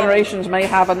generations may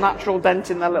have a natural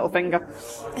dent in their little finger.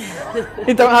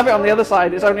 You don't have it on the other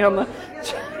side, it's only on the...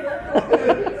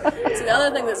 So the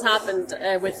other thing that's happened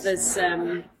with this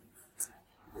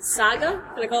saga,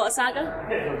 can I call it a saga?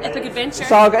 Epic adventure?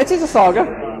 Saga, it is a saga.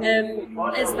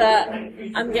 Is that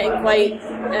I'm getting quite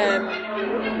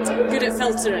good at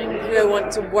filtering who I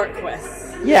want to work with.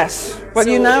 Yes. Well,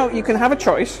 so, you can have a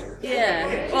choice.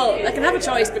 Yeah. Well, I can have a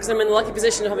choice because I'm in the lucky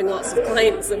position of having lots of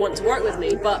clients that want to work with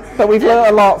me. But we've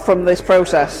learned a lot from this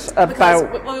process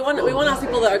about... Well, we want to have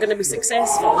people that are going to be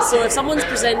successful. So if someone's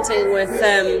presenting with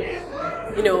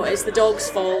it's the dog's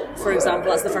fault, for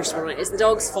example. That's the first one, right? It's the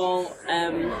dog's fault,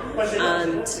 and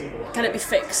can it be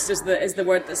fixed? Is the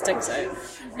word that sticks out.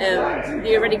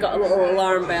 You already got a little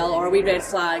alarm bell or a wee red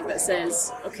flag that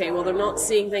says, okay, well, they're not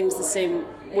seeing things the same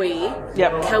way.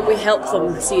 Yep. Can we help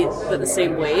them see it the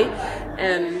same way?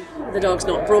 The dog's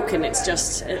not broken, it's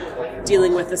just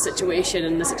dealing with the situation,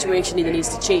 and the situation either needs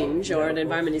to change or the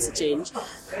environment needs to change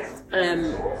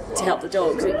to help the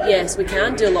dog. So yes, we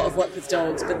can do a lot of work with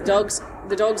dogs, but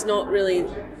the dog's not really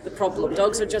the problem.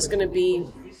 Dogs are just going to be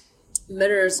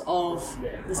mirrors of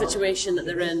the situation that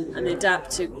they're in, and they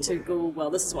adapt to go, well,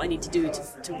 this is what I need to do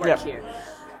to work here.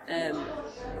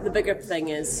 The bigger thing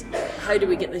is, how do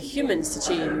we get the humans to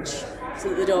change so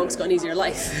that the dog's got an easier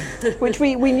life? Which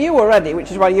we knew already,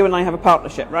 which is why you and I have a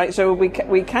partnership, right? So we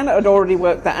kind of had already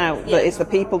worked that out, that it's the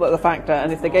people that are the factor,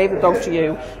 and if they gave the dog to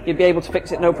you, you'd be able to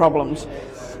fix it, no problems.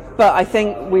 But I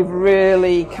think we've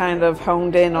really kind of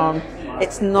honed in on,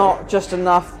 it's not just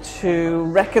enough to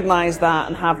recognise that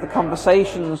and have the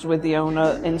conversations with the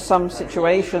owner. In some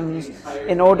situations,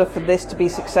 in order for this to be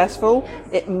successful,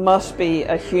 it must be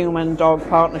a human-dog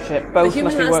partnership. Both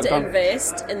must be worked on. The human has to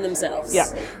invest in themselves. Yeah.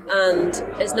 And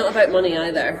it's not about money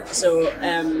either. So,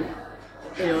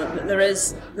 there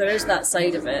is that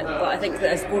side of it. But I think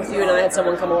that if both you and I had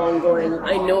someone come along going,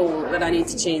 I know that I need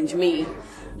to change me,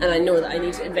 and I know that I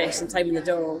need to invest some time in the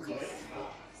dog,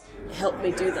 help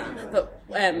me do that. But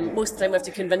most of the time we have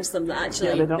to convince them that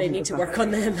actually they need to work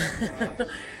on them.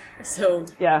 So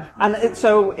yeah, and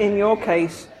so in your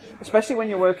case, especially when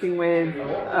you're working with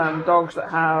dogs that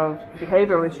have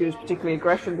behavioural issues, particularly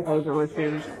aggression behavioural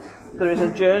issues, there is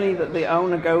a journey that the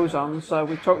owner goes on. So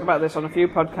we've talked about this on a few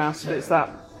podcasts. It's that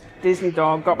Disney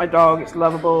dog, got my dog, it's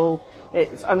lovable,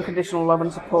 it's unconditional love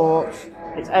and support,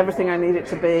 it's everything I need it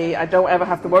to be. I don't ever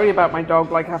have to worry about my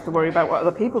dog like I have to worry about what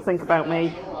other people think about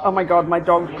me. Oh my God, my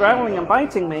dog's growling and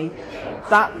biting me.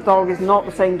 That dog is not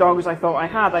the same dog as I thought I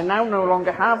had. I now no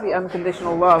longer have the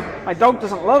unconditional love. My dog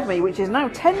doesn't love me, which is now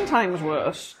 10 times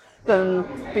worse than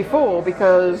before,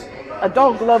 because a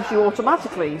dog loves you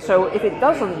automatically. So if it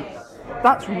doesn't,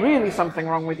 that's really something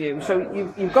wrong with you. So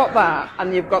you've got that,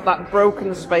 and you've got that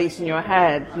broken space in your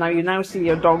head. Now you now see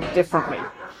your dog differently.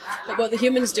 But what the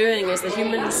human's doing is the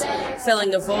human's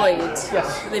filling a void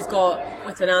that they've got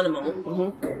with an animal.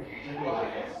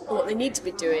 Mm-hmm. What they need to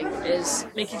be doing is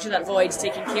making sure that void's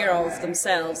taken care of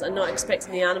themselves and not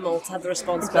expecting the animal to have the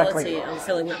responsibility of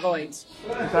filling that void.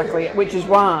 Exactly, which is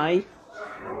why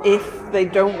if they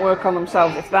don't work on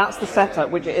themselves, if that's the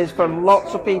setup, which it is for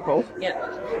lots of people,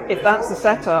 if that's the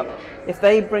setup, if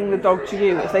they bring the dog to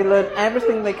you, if they learn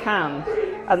everything they can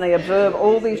and they observe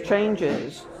all these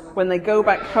changes, when they go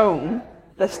back home,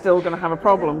 they're still going to have a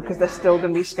problem because they're still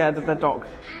going to be scared of their dog.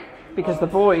 Because the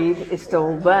void is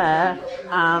still there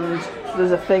and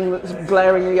there's a thing that's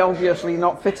glaringly obviously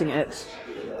not fitting it.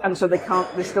 And so they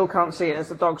still can't see it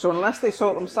as a dog. So unless they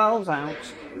sort themselves out,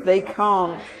 they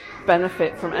can't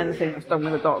benefit from anything that's done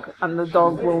with a dog. And the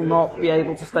dog will not be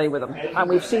able to stay with them. And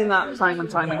we've seen that time and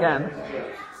time again.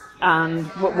 And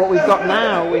what we've got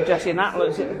now with Jessie and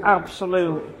Atlas is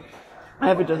absolute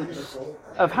evidence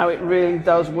of how it really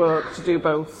does work to do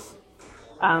both.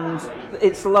 And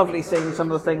it's lovely seeing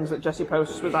some of the things that Jessie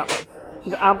posts with Atlas.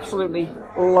 She's absolutely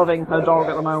loving her dog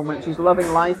at the moment. She's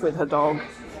loving life with her dog.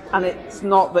 And it's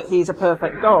not that he's a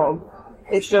perfect dog.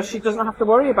 It's just she doesn't have to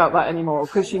worry about that anymore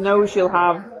because she knows she'll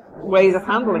have ways of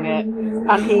handling it.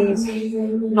 And he's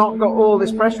not got all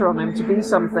this pressure on him to be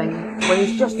something when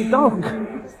he's just a dog.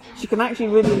 She can actually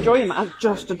really enjoy him as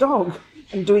just a dog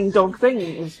and doing dog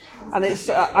things. And it's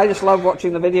I just love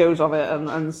watching the videos of it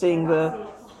and seeing the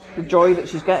joy that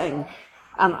she's getting.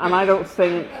 And I don't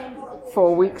think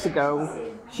 4 weeks ago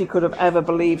she could have ever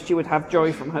believed she would have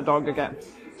joy from her dog again.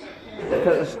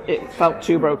 Because it felt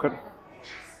too broken.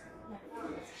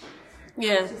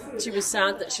 Yeah, she was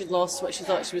sad that she'd lost what she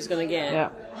thought she was going to get. Yeah.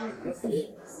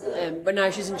 But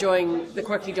now she's enjoying the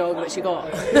quirky dog that she got.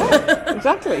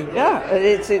 Exactly, yeah.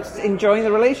 It's enjoying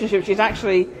the relationship. She's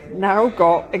actually now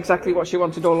got exactly what she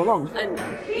wanted all along. And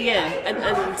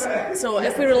so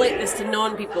if we relate this to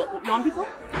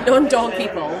non-dog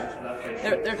people,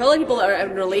 there are probably people that are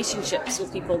in relationships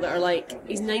with people that are like,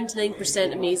 he's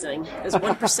 99% amazing, there's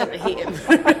 1% I hate him.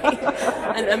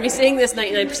 And I'm saying this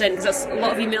 99% because that's a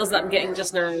lot of emails that I'm getting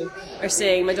just now are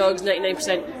saying my dog's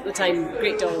 99% of the time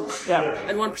great dog,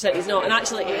 and 1% he's not. And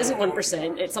actually it isn't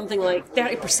 1%, it's something like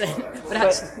 30%. But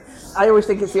actually, I always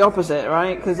think it's the opposite,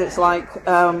 right? Because it's like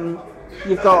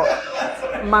you've got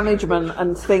management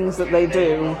and things that they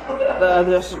do that are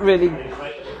just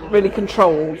really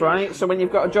controlled, right? So when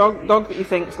you've got a dog that you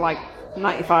think's like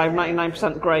 95,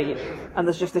 99% great, and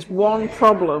there's just this one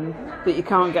problem that you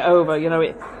can't get over. You know,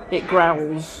 it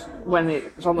growls when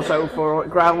it's on the sofa, or it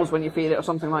growls when you feed it, or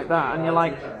something like that, and you're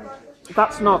like,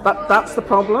 that's the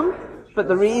problem. But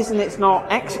the reason it's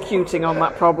not executing on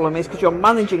that problem is because you're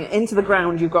managing it into the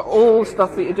ground. You've got all the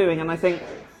stuff that you're doing, and I think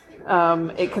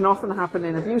it can often happen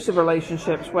in abusive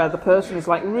relationships where the person is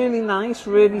like really nice,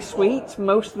 really sweet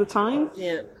most of the time,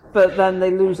 but then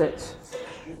they lose it.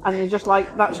 And you're just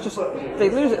like, they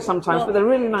lose it sometimes, but they're a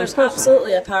really nice person. There's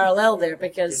absolutely a parallel there,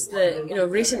 because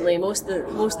recently most of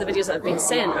the videos that have been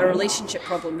sent are relationship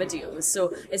problem videos.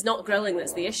 So it's not grilling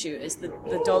that's the issue, it's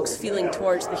the dog's feeling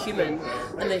towards the human,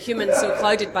 and the human's so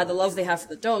clouded by the love they have for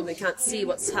the dog, they can't see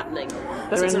what's happening.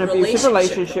 They're in an abusive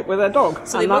relationship with their dog,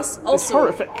 so and it's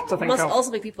horrific to think of. There must also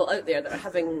be people out there that are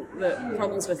having the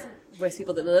problems with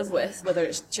people that they live with, whether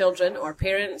it's children or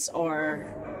parents or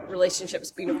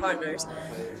relationships between partners,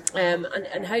 and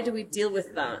how do we deal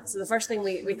with that? So the first thing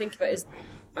we think about is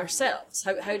ourselves.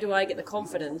 How do I get the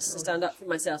confidence to stand up for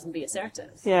myself and be assertive?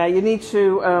 Yeah, you need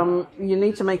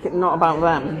to make it not about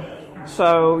them.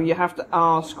 So you have to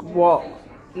ask what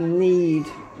need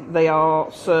they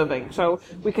are serving. So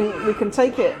we can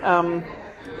take it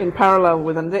in parallel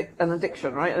with an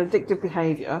addiction, right? An addictive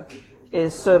behaviour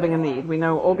is serving a need. We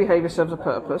know all behaviour serves a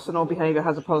purpose, and all behaviour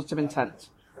has a positive intent.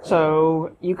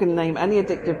 So you can name any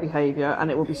addictive behaviour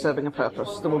and it will be serving a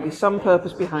purpose. There will be some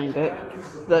purpose behind it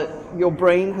that your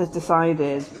brain has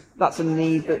decided that's a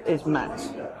need that is met.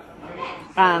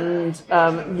 And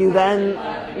you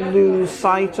then lose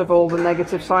sight of all the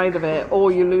negative side of it,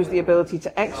 or you lose the ability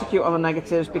to execute on the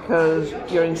negatives because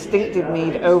your instinctive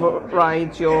need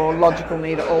overrides your logical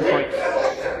need at all points.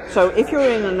 So if you're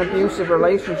in an abusive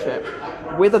relationship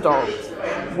with a dog,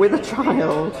 with a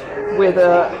child, with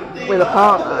a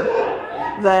partner,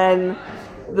 then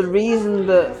the reason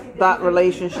that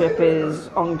relationship is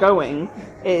ongoing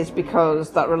is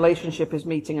because that relationship is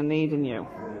meeting a need in you.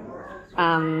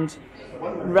 And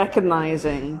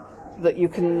recognizing that you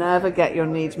can never get your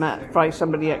needs met by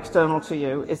somebody external to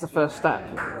you is the first step.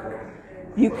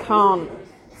 You can't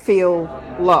feel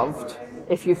loved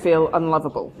if you feel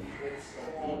unlovable.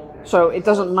 So it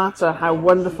doesn't matter how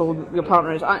wonderful your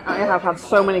partner is. I have had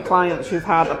so many clients who've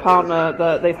had a partner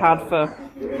that they've had for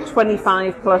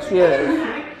 25 plus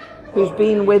years, who's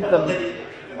been with them,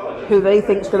 who they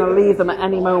think is going to leave them at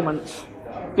any moment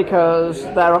because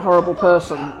they're a horrible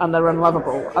person and they're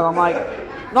unlovable. And I'm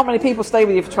like, not many people stay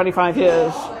with you for 25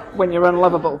 years when you're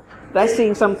unlovable. They're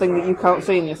seeing something that you can't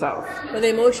see in yourself. But the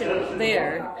emotion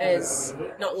there is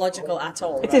not logical at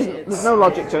all. It isn't. There's no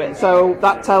logic to it. So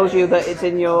that tells you that it's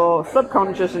in your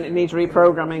subconscious and it needs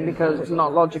reprogramming because it's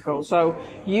not logical. So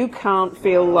you can't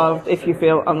feel loved if you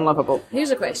feel unlovable.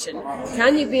 Here's a question.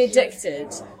 Can you be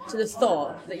addicted to the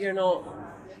thought that you're not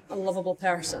a lovable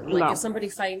person? Like if somebody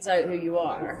finds out who you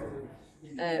are,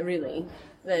 really,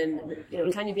 then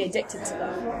can you be addicted to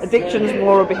that? Addiction is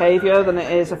more a behaviour than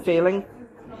it is a feeling.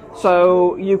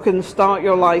 So you can start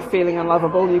your life feeling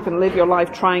unlovable. You can live your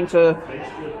life trying to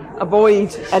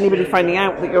avoid anybody finding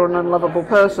out that you're an unlovable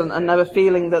person and never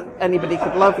feeling that anybody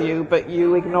could love you, but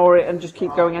you ignore it and just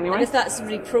keep going anyway. And if that's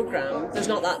reprogrammed, there's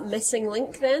not that missing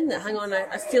link then, that hang on,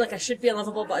 I feel like I should be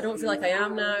unlovable, but I don't feel like I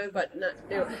am now, but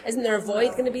isn't there a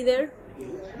void going to be there?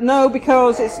 No,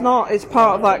 because it's not. It's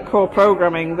part of that core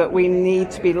programming that we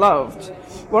need to be loved.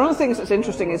 One of the things that's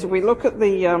interesting is if we look at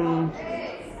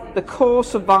the core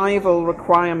survival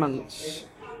requirements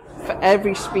for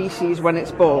every species when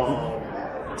it's born,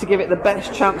 to give it the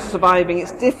best chance of surviving,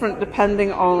 it's different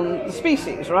depending on the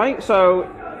species, right? So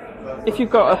if you've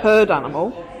got a herd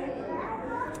animal,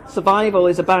 survival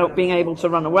is about being able to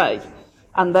run away.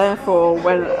 And therefore,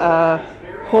 when a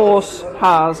horse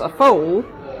has a foal,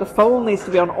 the foal needs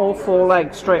to be on all four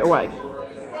legs straight away.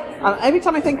 And every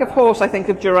time I think of horse, I think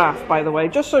of giraffe, by the way,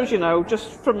 just so as you know, just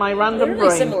from my random They're really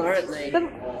brain. Similar, aren't they?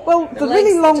 Well, the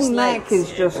really long neck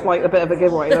is just like a bit of a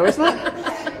giveaway, though, isn't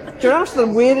it? Giraffe's the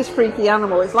weirdest, freaky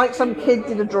animal. It's like some kid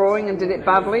did a drawing and did it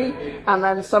badly, and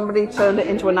then somebody turned it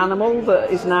into an animal that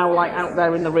is now like out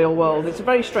there in the real world. It's a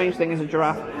very strange thing as a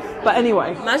giraffe. But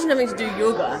anyway. Imagine having to do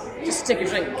yoga just to take a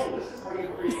drink.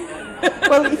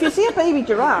 Well, if you see a baby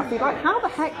giraffe, you're like, how the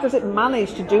heck does it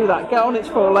manage to do that? Get on its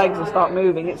four legs and start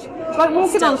moving. It's like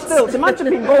walking on stilts. Imagine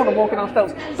being born and walking on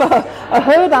stilts. So a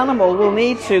herd animal will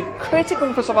need to,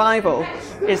 critical for survival,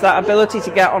 is that ability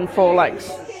to get on four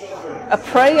legs. A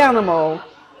prey animal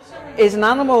is an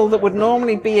animal that would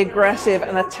normally be aggressive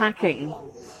and attacking,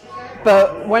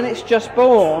 but when it's just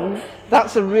born,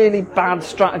 that's a really bad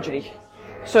strategy.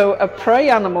 So a prey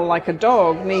animal like a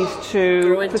dog needs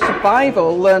to, for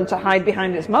survival, learn to hide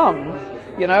behind its mum.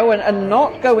 you know, and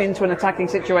not go into an attacking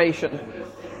situation.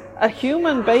 A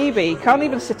human baby can't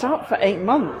even sit up for 8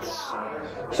 months.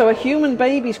 So a human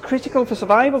baby's critical for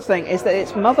survival thing is that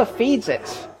its mother feeds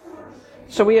it.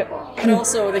 So and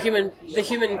also the human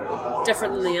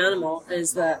different than the animal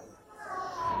is that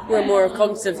we're more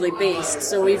cognitively based.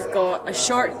 So we've got a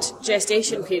short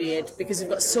gestation period because we've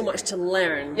got so much to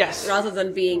learn. Yes. Rather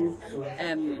than being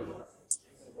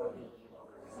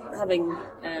having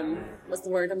what's the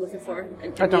word I'm looking for?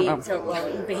 I don't know. So, well,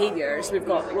 behaviours. We've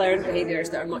got learned behaviours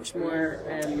that are much more.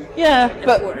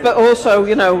 But also,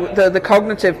 you know,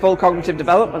 the full cognitive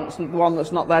development's the one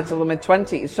that's not there till the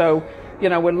mid-20s. So, you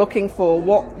know, we're looking for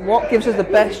what gives us the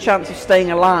best chance of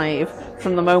staying alive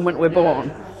from the moment we're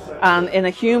born. And in a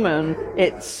human,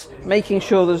 it's making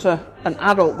sure there's an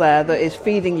adult there that is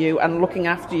feeding you and looking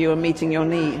after you and meeting your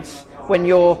needs when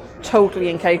you're totally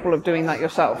incapable of doing that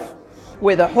yourself.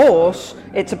 With a horse,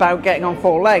 it's about getting on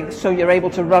 4 legs so you're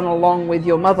able to run along with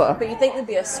your mother. But you think there'd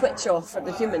be a switch off for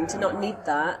the human to not need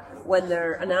that when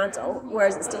they're an adult,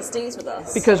 whereas it still stays with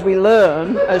us? Because we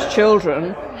learn as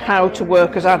children how to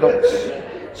work as adults.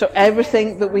 So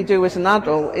everything that we do as an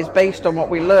adult is based on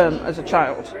what we learn as a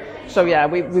child. So yeah,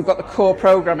 we've got the core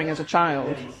programming as a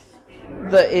child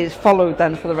that is followed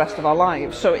then for the rest of our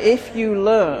lives. So if you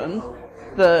learn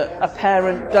that a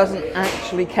parent doesn't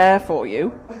actually care for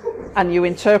you, and you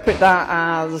interpret that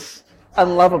as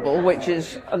unlovable, which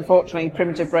is, unfortunately,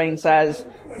 primitive brain says,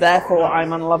 therefore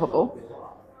I'm unlovable,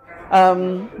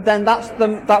 then that's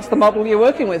the model you're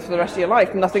working with for the rest of your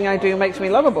life. Nothing I do makes me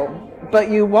lovable. But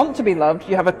you want to be loved,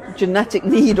 you have a genetic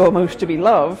need almost to be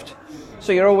loved,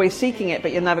 so you're always seeking it,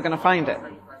 but you're never going to find it.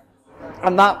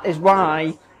 And that is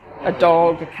why a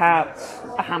dog, a cat,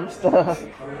 a hamster,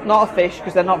 not a fish,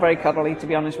 because they're not very cuddly, to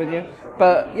be honest with you,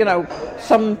 but, you know,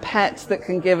 some pets that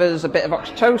can give us a bit of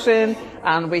oxytocin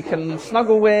and we can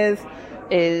snuggle with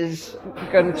is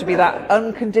going to be that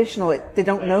unconditional. They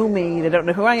don't know me, they don't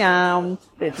know who I am,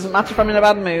 it doesn't matter if I'm in a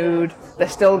bad mood, they're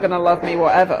still going to love me,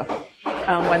 whatever.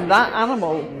 And when that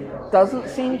animal doesn't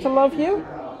seem to love you,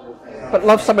 but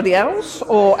loves somebody else,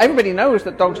 or everybody knows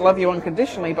that dogs love you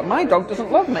unconditionally, but my dog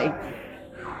doesn't love me,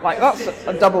 like, that's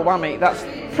a double whammy. That's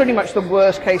pretty much the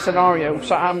worst case scenario.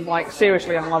 So I'm, like,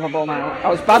 seriously unlovable now. I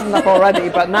was bad enough already,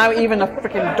 but now even a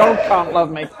freaking dog can't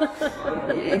love me.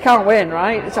 You can't win,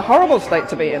 right? It's a horrible state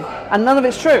to be in. And none of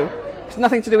it's true. It's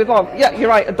nothing to do with love. Yeah, you're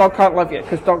right, a dog can't love you,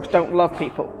 because dogs don't love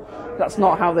people. That's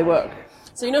not how they work.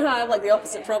 So you know how I have, like, the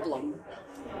opposite problem?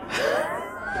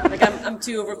 Like, I'm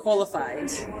too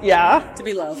overqualified. Yeah? To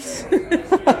be loved.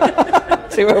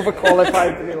 Too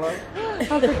overqualified to be loved.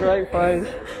 That's a great phrase.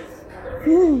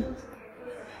 And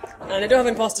I don't have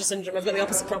imposter syndrome. I've got the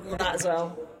opposite problem with that as well.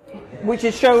 Which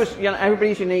shows, you know,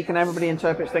 everybody's unique and everybody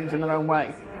interprets things in their own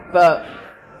way. But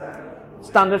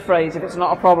standard phrase, if it's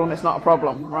not a problem, it's not a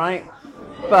problem, right?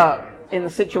 But in the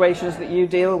situations that you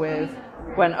deal with,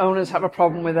 when owners have a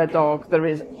problem with their dog, there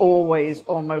is always,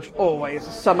 almost always,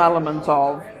 some element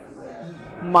of,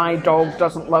 my dog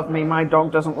doesn't love me, my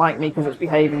dog doesn't like me because it's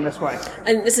behaving this way.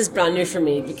 And this is brand new for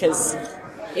me because,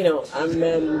 you know, I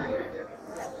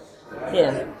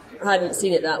hadn't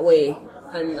seen it that way,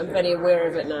 and I'm very aware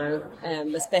of it now,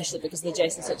 especially because of the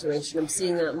Jessie situation. I'm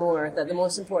seeing that more, that the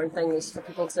most important thing is for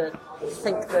people to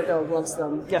think their dog loves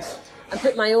them. Yes. And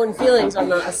put my own feelings on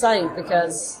that aside,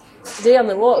 because today on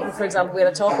the walk, for example, we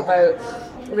had a talk about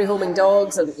rehoming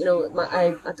dogs, and, you know,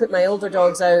 I put my older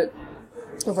dogs out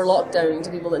over lockdown to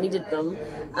people that needed them,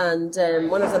 and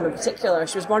one of them in particular,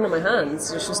 she was born on my hands.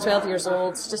 So she was 12 years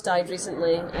old, she just died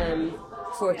recently,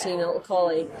 14, a little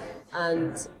collie,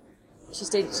 and she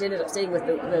ended up staying with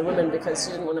the woman because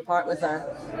she didn't want to part with her.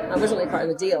 I wasn't really part of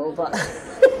the deal, but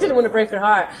didn't want to break her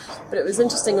heart. But it was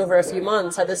interesting over a few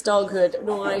months how this dog who had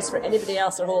no eyes for anybody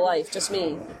else her whole life, just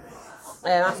me,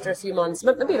 after a few months,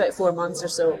 maybe about 4 months or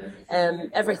so,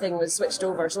 everything was switched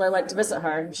over. So I went to visit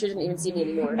her. She didn't even see me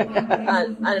anymore.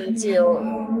 and you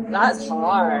know, that's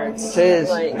hard. It is.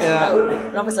 Like,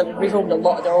 yeah. Obviously, I've rehomed a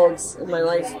lot of dogs in my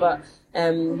life, but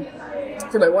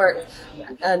through my work,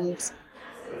 and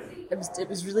it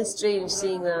was really strange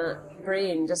seeing that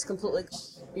brain just completely,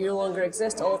 you no longer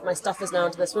exist. All of my stuff is now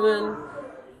to this woman.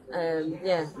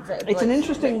 It's an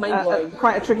interesting,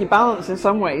 quite a tricky balance in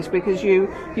some ways, because you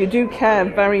do care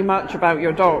very much about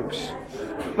your dogs,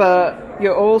 but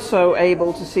you're also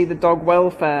able to see the dog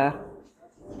welfare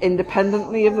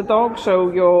independently of the dog.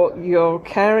 So you're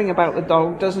caring about the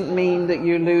dog doesn't mean that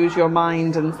you lose your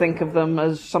mind and think of them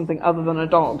as something other than a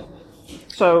dog.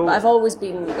 So but I've always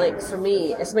been, like, for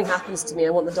me, if something happens to me, I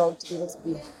want the dog to be able to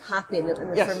be happy, and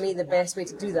yes. For me the best way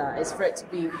to do that is for it to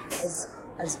be as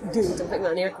as good, I'm putting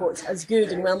that in air quotes, as good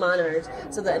and well-mannered,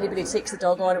 so that anybody takes the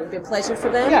dog on, it would be a pleasure for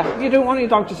them. Yeah, you don't want your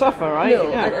dog to suffer, right? No,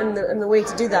 yeah. and the way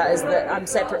to do that is that I'm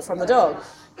separate from the dog.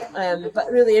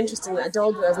 But really interesting that a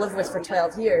dog that I've lived with for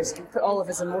 12 years can put all of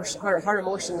his her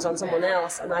emotions on someone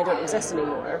else, and I don't exist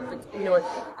anymore. You know,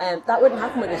 that wouldn't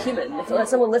happen with a human. If let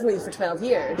someone live with you for 12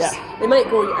 years, they might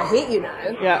go, "I hate you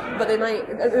now," but they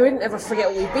wouldn't ever forget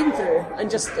what we've been through and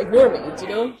just ignore me. Do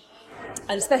you know?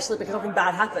 And especially because nothing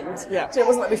bad happened. So it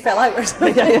wasn't like we fell out or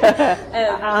something.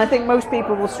 And I think most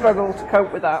people will struggle to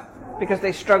cope with that because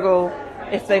they struggle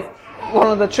if they've. One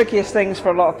of the trickiest things for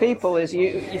a lot of people is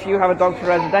if you have a dog for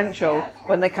residential,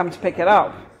 when they come to pick it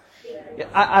up.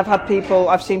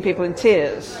 I've seen people in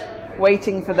tears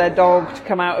waiting for their dog to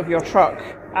come out of your truck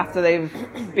after they've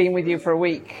been with you for a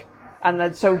week, and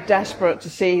they're so desperate to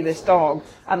see this dog,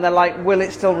 and they're like, will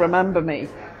it still remember me?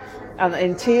 And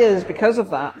in tears because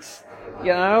of that,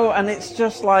 you know, and it's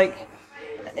just like,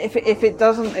 if it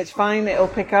doesn't, it's fine, it'll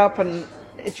pick up, and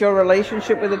it's your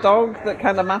relationship with the dog that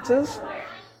kind of matters.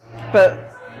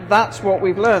 But that's what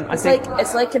we've learned. It's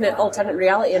like an alternate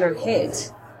reality in our head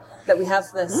that we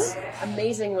have this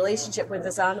amazing relationship with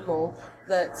this animal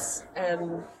that's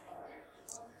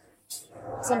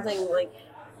something like,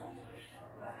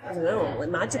 I don't know, like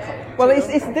magical. Well, it's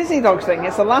Disney Dog's thing.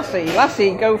 It's a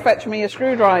Lassie, go fetch me a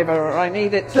screwdriver, or I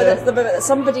need it to... But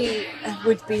somebody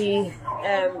would be,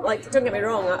 like, don't get me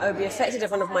wrong, I would be affected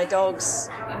if one of my dogs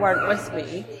weren't with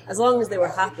me, as long as they were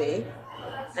happy.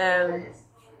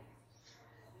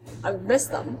 I would miss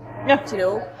them, you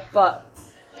know, but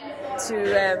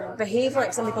to behave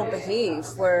like some people behave,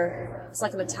 where it's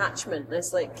like an attachment,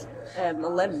 it's like a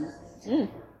limb.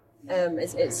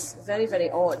 It's very, very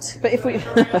odd. But if we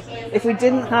if we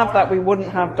didn't have that, we wouldn't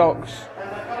have dogs.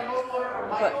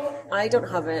 But I don't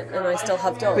have it, and I still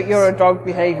have dogs. But you're a dog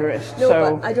behaviourist, no,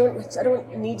 so but I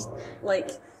don't need,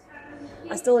 like,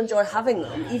 I still enjoy having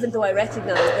them, even though I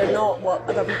recognise they're not what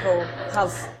other people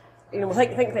have. You know,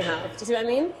 think they have. Do you see what I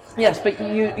mean? Yes, but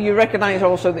you recognise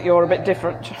also that you're a bit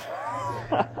different.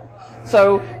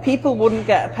 So people wouldn't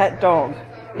get a pet dog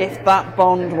if that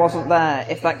bond wasn't there,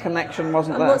 if that connection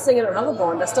wasn't there. I'm not saying I don't have a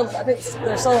bond. I think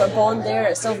there's still a bond there.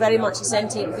 It's still very much a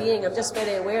sentient being. I'm just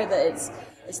very aware that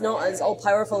it's not as all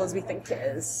powerful as we think it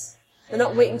is. They're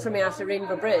not waiting for me after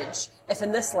Rainbow Bridge, if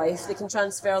in this life they can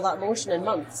transfer that emotion in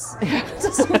months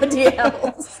to somebody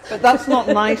else. But that's not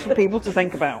nice for people to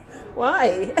think about.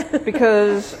 Why?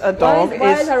 Because a dog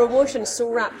why is our emotion so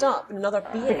wrapped up in another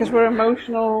being? Because we're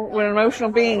emotional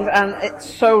beings, and it's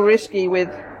so risky with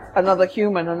another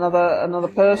human, another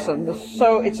person.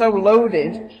 It's so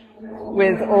loaded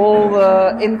with all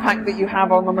the impact that you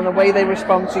have on them and the way they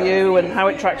respond to you and how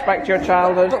it tracks back to your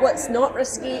childhood. But what's not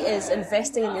risky is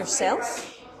investing in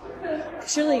yourself.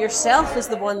 Surely yourself is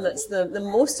the one that's the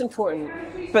most important.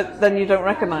 But then you don't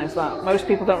recognise that. Most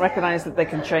people don't recognise that they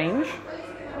can change,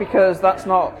 because that's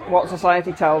not what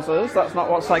society tells us. That's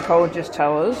not what psychologists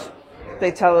tell us.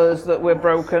 They tell us that we're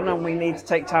broken and we need to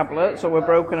take tablets, or we're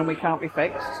broken and we can't be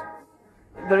fixed.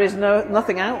 There is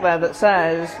nothing out there that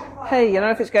says, hey, you know,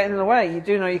 if it's getting in the way, you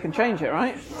do know you can change it,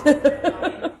 right?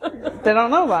 They don't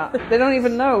know that. They don't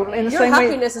even know. In the same way, your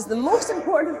happiness is the most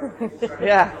important thing.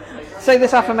 Yeah. Say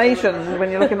this affirmation when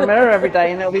you look in the mirror every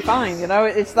day and it'll be fine, you know?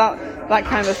 It's that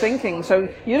kind of thinking. So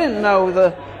you didn't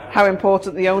know how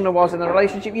important the owner was in the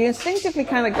relationship. You instinctively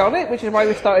kind of got it, which is why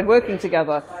we started working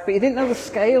together. But you didn't know the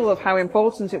scale of how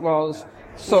important it was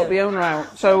to sort the owner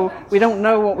out. So we don't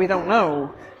know what we don't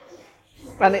know.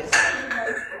 And it's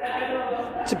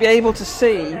to be able to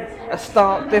see a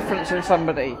stark difference in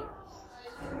somebody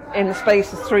in the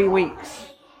space of 3 weeks,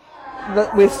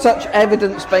 that with such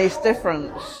evidence-based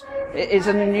difference, it is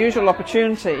an unusual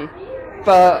opportunity.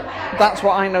 But that's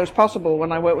what I know is possible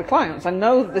when I work with clients. I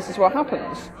know that this is what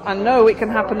happens. I know it can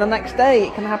happen the next day.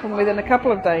 It can happen within a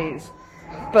couple of days.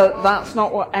 But that's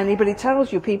not what anybody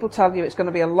tells you. People tell you it's going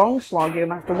to be a long slog, you're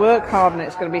going to have to work hard, and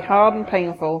it's going to be hard and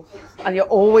painful, and you're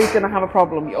always going to have a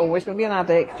problem. You're always going to be an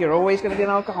addict. You're always going to be an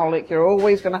alcoholic. You're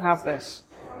always going to have this.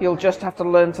 You'll just have to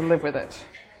learn to live with it.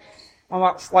 Well,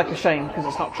 that's like a shame, because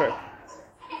it's not true.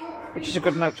 Which is a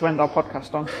good note to end our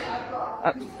podcast on.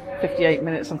 At 58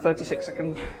 minutes and 36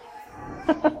 seconds.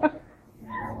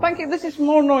 Thank you. This is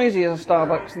more noisy as a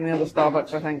Starbucks than the other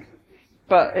Starbucks, I think.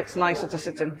 But it's nicer to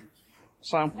sit in.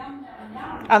 So,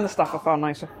 and the staff are far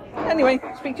nicer. Anyway,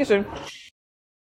 speak to you soon.